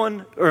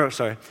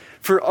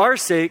for our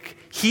sake,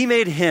 he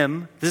made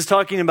him, this is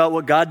talking about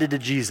what God did to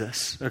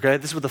Jesus, okay?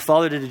 This is what the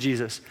Father did to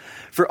Jesus.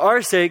 For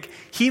our sake,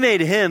 he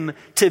made him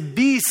to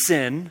be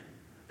sin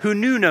who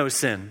knew no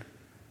sin.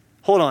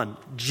 Hold on.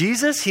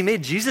 He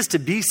made Jesus to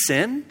be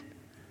sin?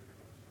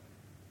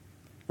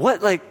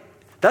 What?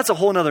 That's a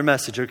whole nother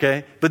message,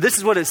 okay? But this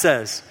is what it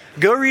says.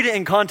 Go read it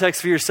in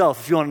context for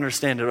yourself if you want to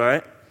understand it, all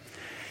right?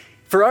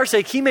 For our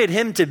sake, he made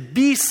him to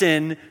be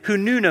sin who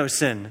knew no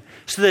sin,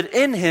 so that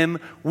in him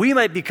we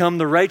might become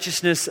the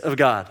righteousness of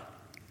God.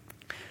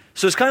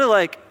 So it's kind of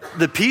like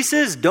the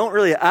pieces don't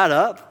really add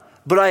up,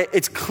 but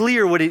it's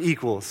clear what it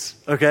equals,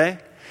 okay?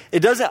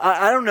 It doesn't,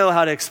 I don't know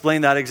how to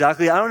explain that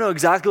exactly. I don't know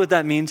exactly what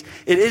that means.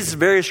 It is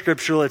very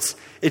scriptural.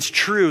 It's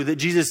true that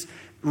Jesus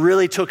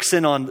really took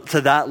sin on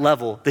to that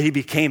level, that he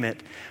became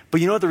it. But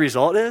you know what the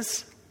result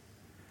is?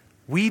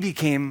 We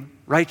became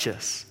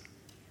righteous.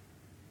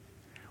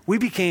 We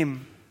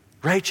became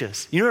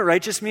righteous. You know what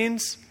righteous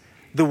means?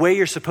 The way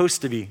you're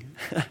supposed to be.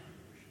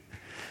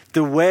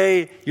 The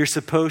way you're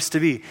supposed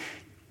to be.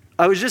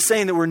 I was just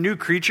saying that we're new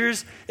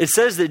creatures. It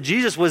says that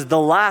Jesus was the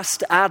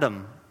last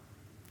Adam.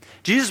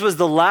 Jesus was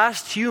the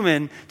last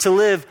human to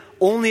live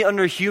only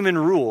under human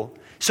rule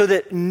so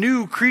that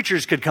new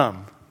creatures could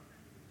come.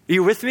 Are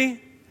you with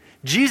me?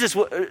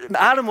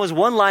 Adam was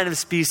one line of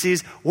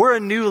species. We're a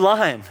new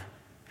line.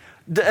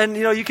 And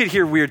you could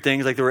hear weird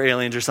things like there were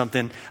aliens or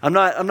something. I'm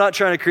not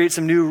trying to create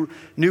some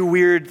new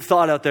weird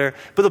thought out there.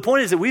 But the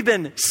point is that we've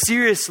been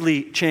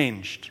seriously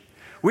changed.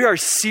 We are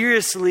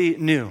seriously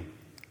new.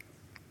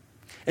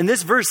 And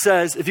this verse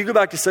says, if you go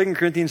back to 2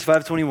 Corinthians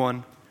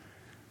 5:21,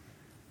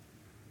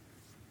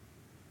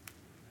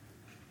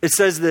 it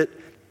says that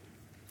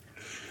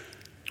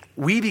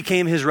we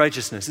became his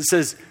righteousness. It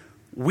says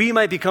we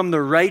might become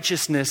the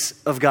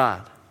righteousness of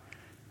God.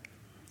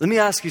 Let me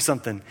ask you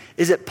something.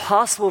 Is it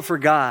possible for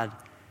God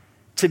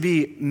to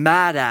be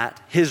mad at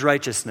his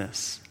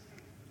righteousness?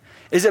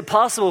 Is it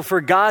possible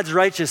for God's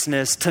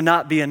righteousness to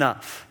not be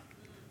enough?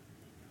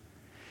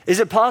 Is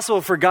it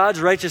possible for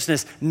God's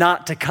righteousness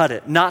not to cut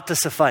it, not to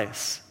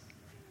suffice?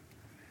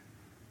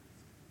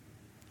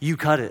 You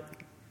cut it.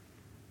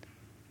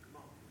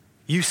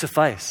 You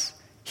suffice.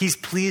 He's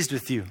pleased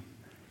with you.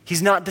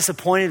 He's not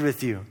disappointed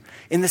with you.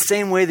 In the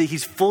same way that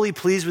he's fully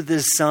pleased with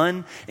his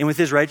Son and with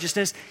his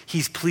righteousness,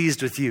 he's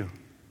pleased with you.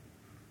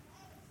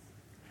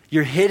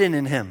 You're hidden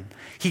in him.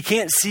 He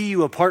can't see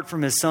you apart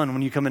from his Son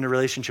when you come into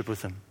relationship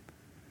with him.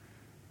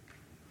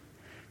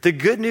 The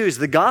good news,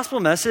 the gospel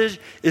message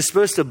is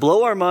supposed to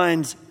blow our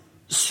minds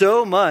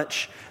so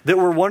much that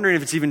we're wondering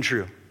if it's even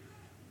true.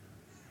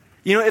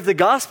 You know, if the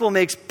gospel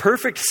makes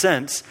perfect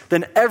sense,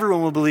 then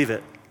everyone will believe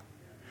it.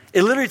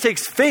 It literally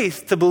takes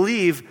faith to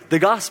believe the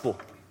gospel.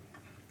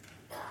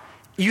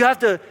 You have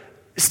to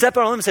step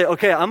out on them and say,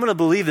 okay, I'm going to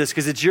believe this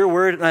because it's your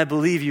word and I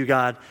believe you,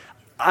 God.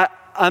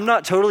 I'm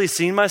not totally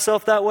seeing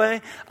myself that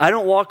way. I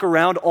don't walk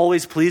around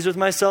always pleased with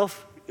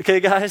myself. Okay,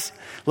 guys?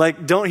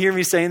 Like, don't hear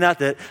me saying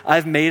that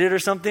I've made it or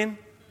something.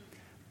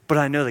 But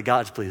I know that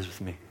God's pleased with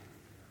me.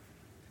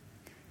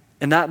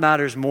 And that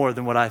matters more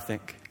than what I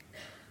think.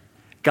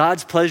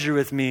 God's pleasure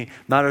with me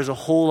matters a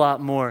whole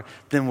lot more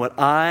than what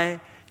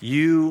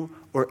you,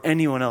 or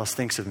anyone else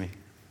thinks of me.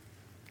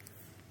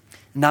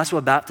 And that's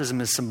what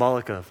baptism is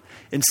symbolic of.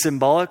 It's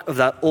symbolic of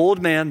that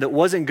old man that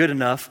wasn't good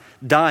enough,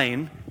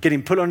 dying,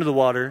 getting put under the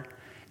water,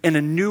 and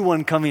a new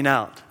one coming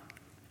out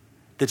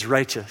that's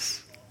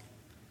righteous,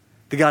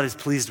 that God is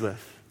pleased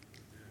with.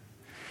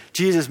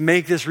 Jesus,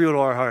 make this real to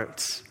our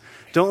hearts.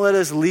 Don't let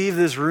us leave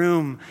this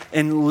room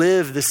and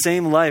live the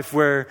same life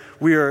where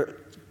we are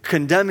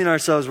condemning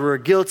ourselves, where we're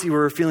guilty, where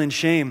we're feeling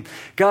shame.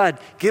 God,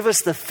 give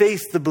us the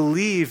faith to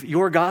believe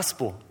your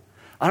gospel.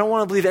 I don't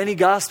want to believe any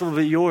gospel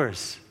but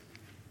yours.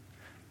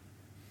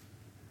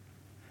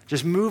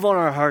 Just move on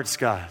our hearts,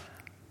 God.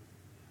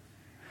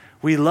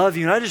 We love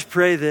you. And I just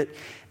pray that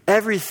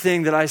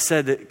everything that I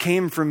said that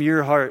came from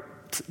your heart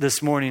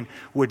this morning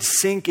would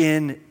sink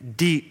in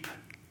deep.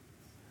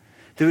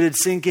 That it would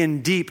sink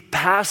in deep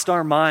past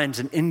our minds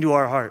and into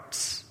our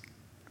hearts.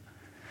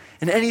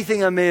 And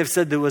anything I may have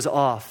said that was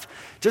off,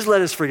 just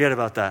let us forget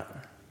about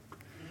that.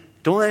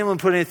 Don't let anyone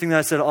put anything that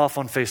I said off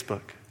on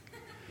Facebook.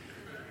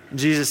 In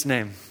Jesus'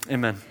 name,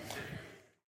 amen.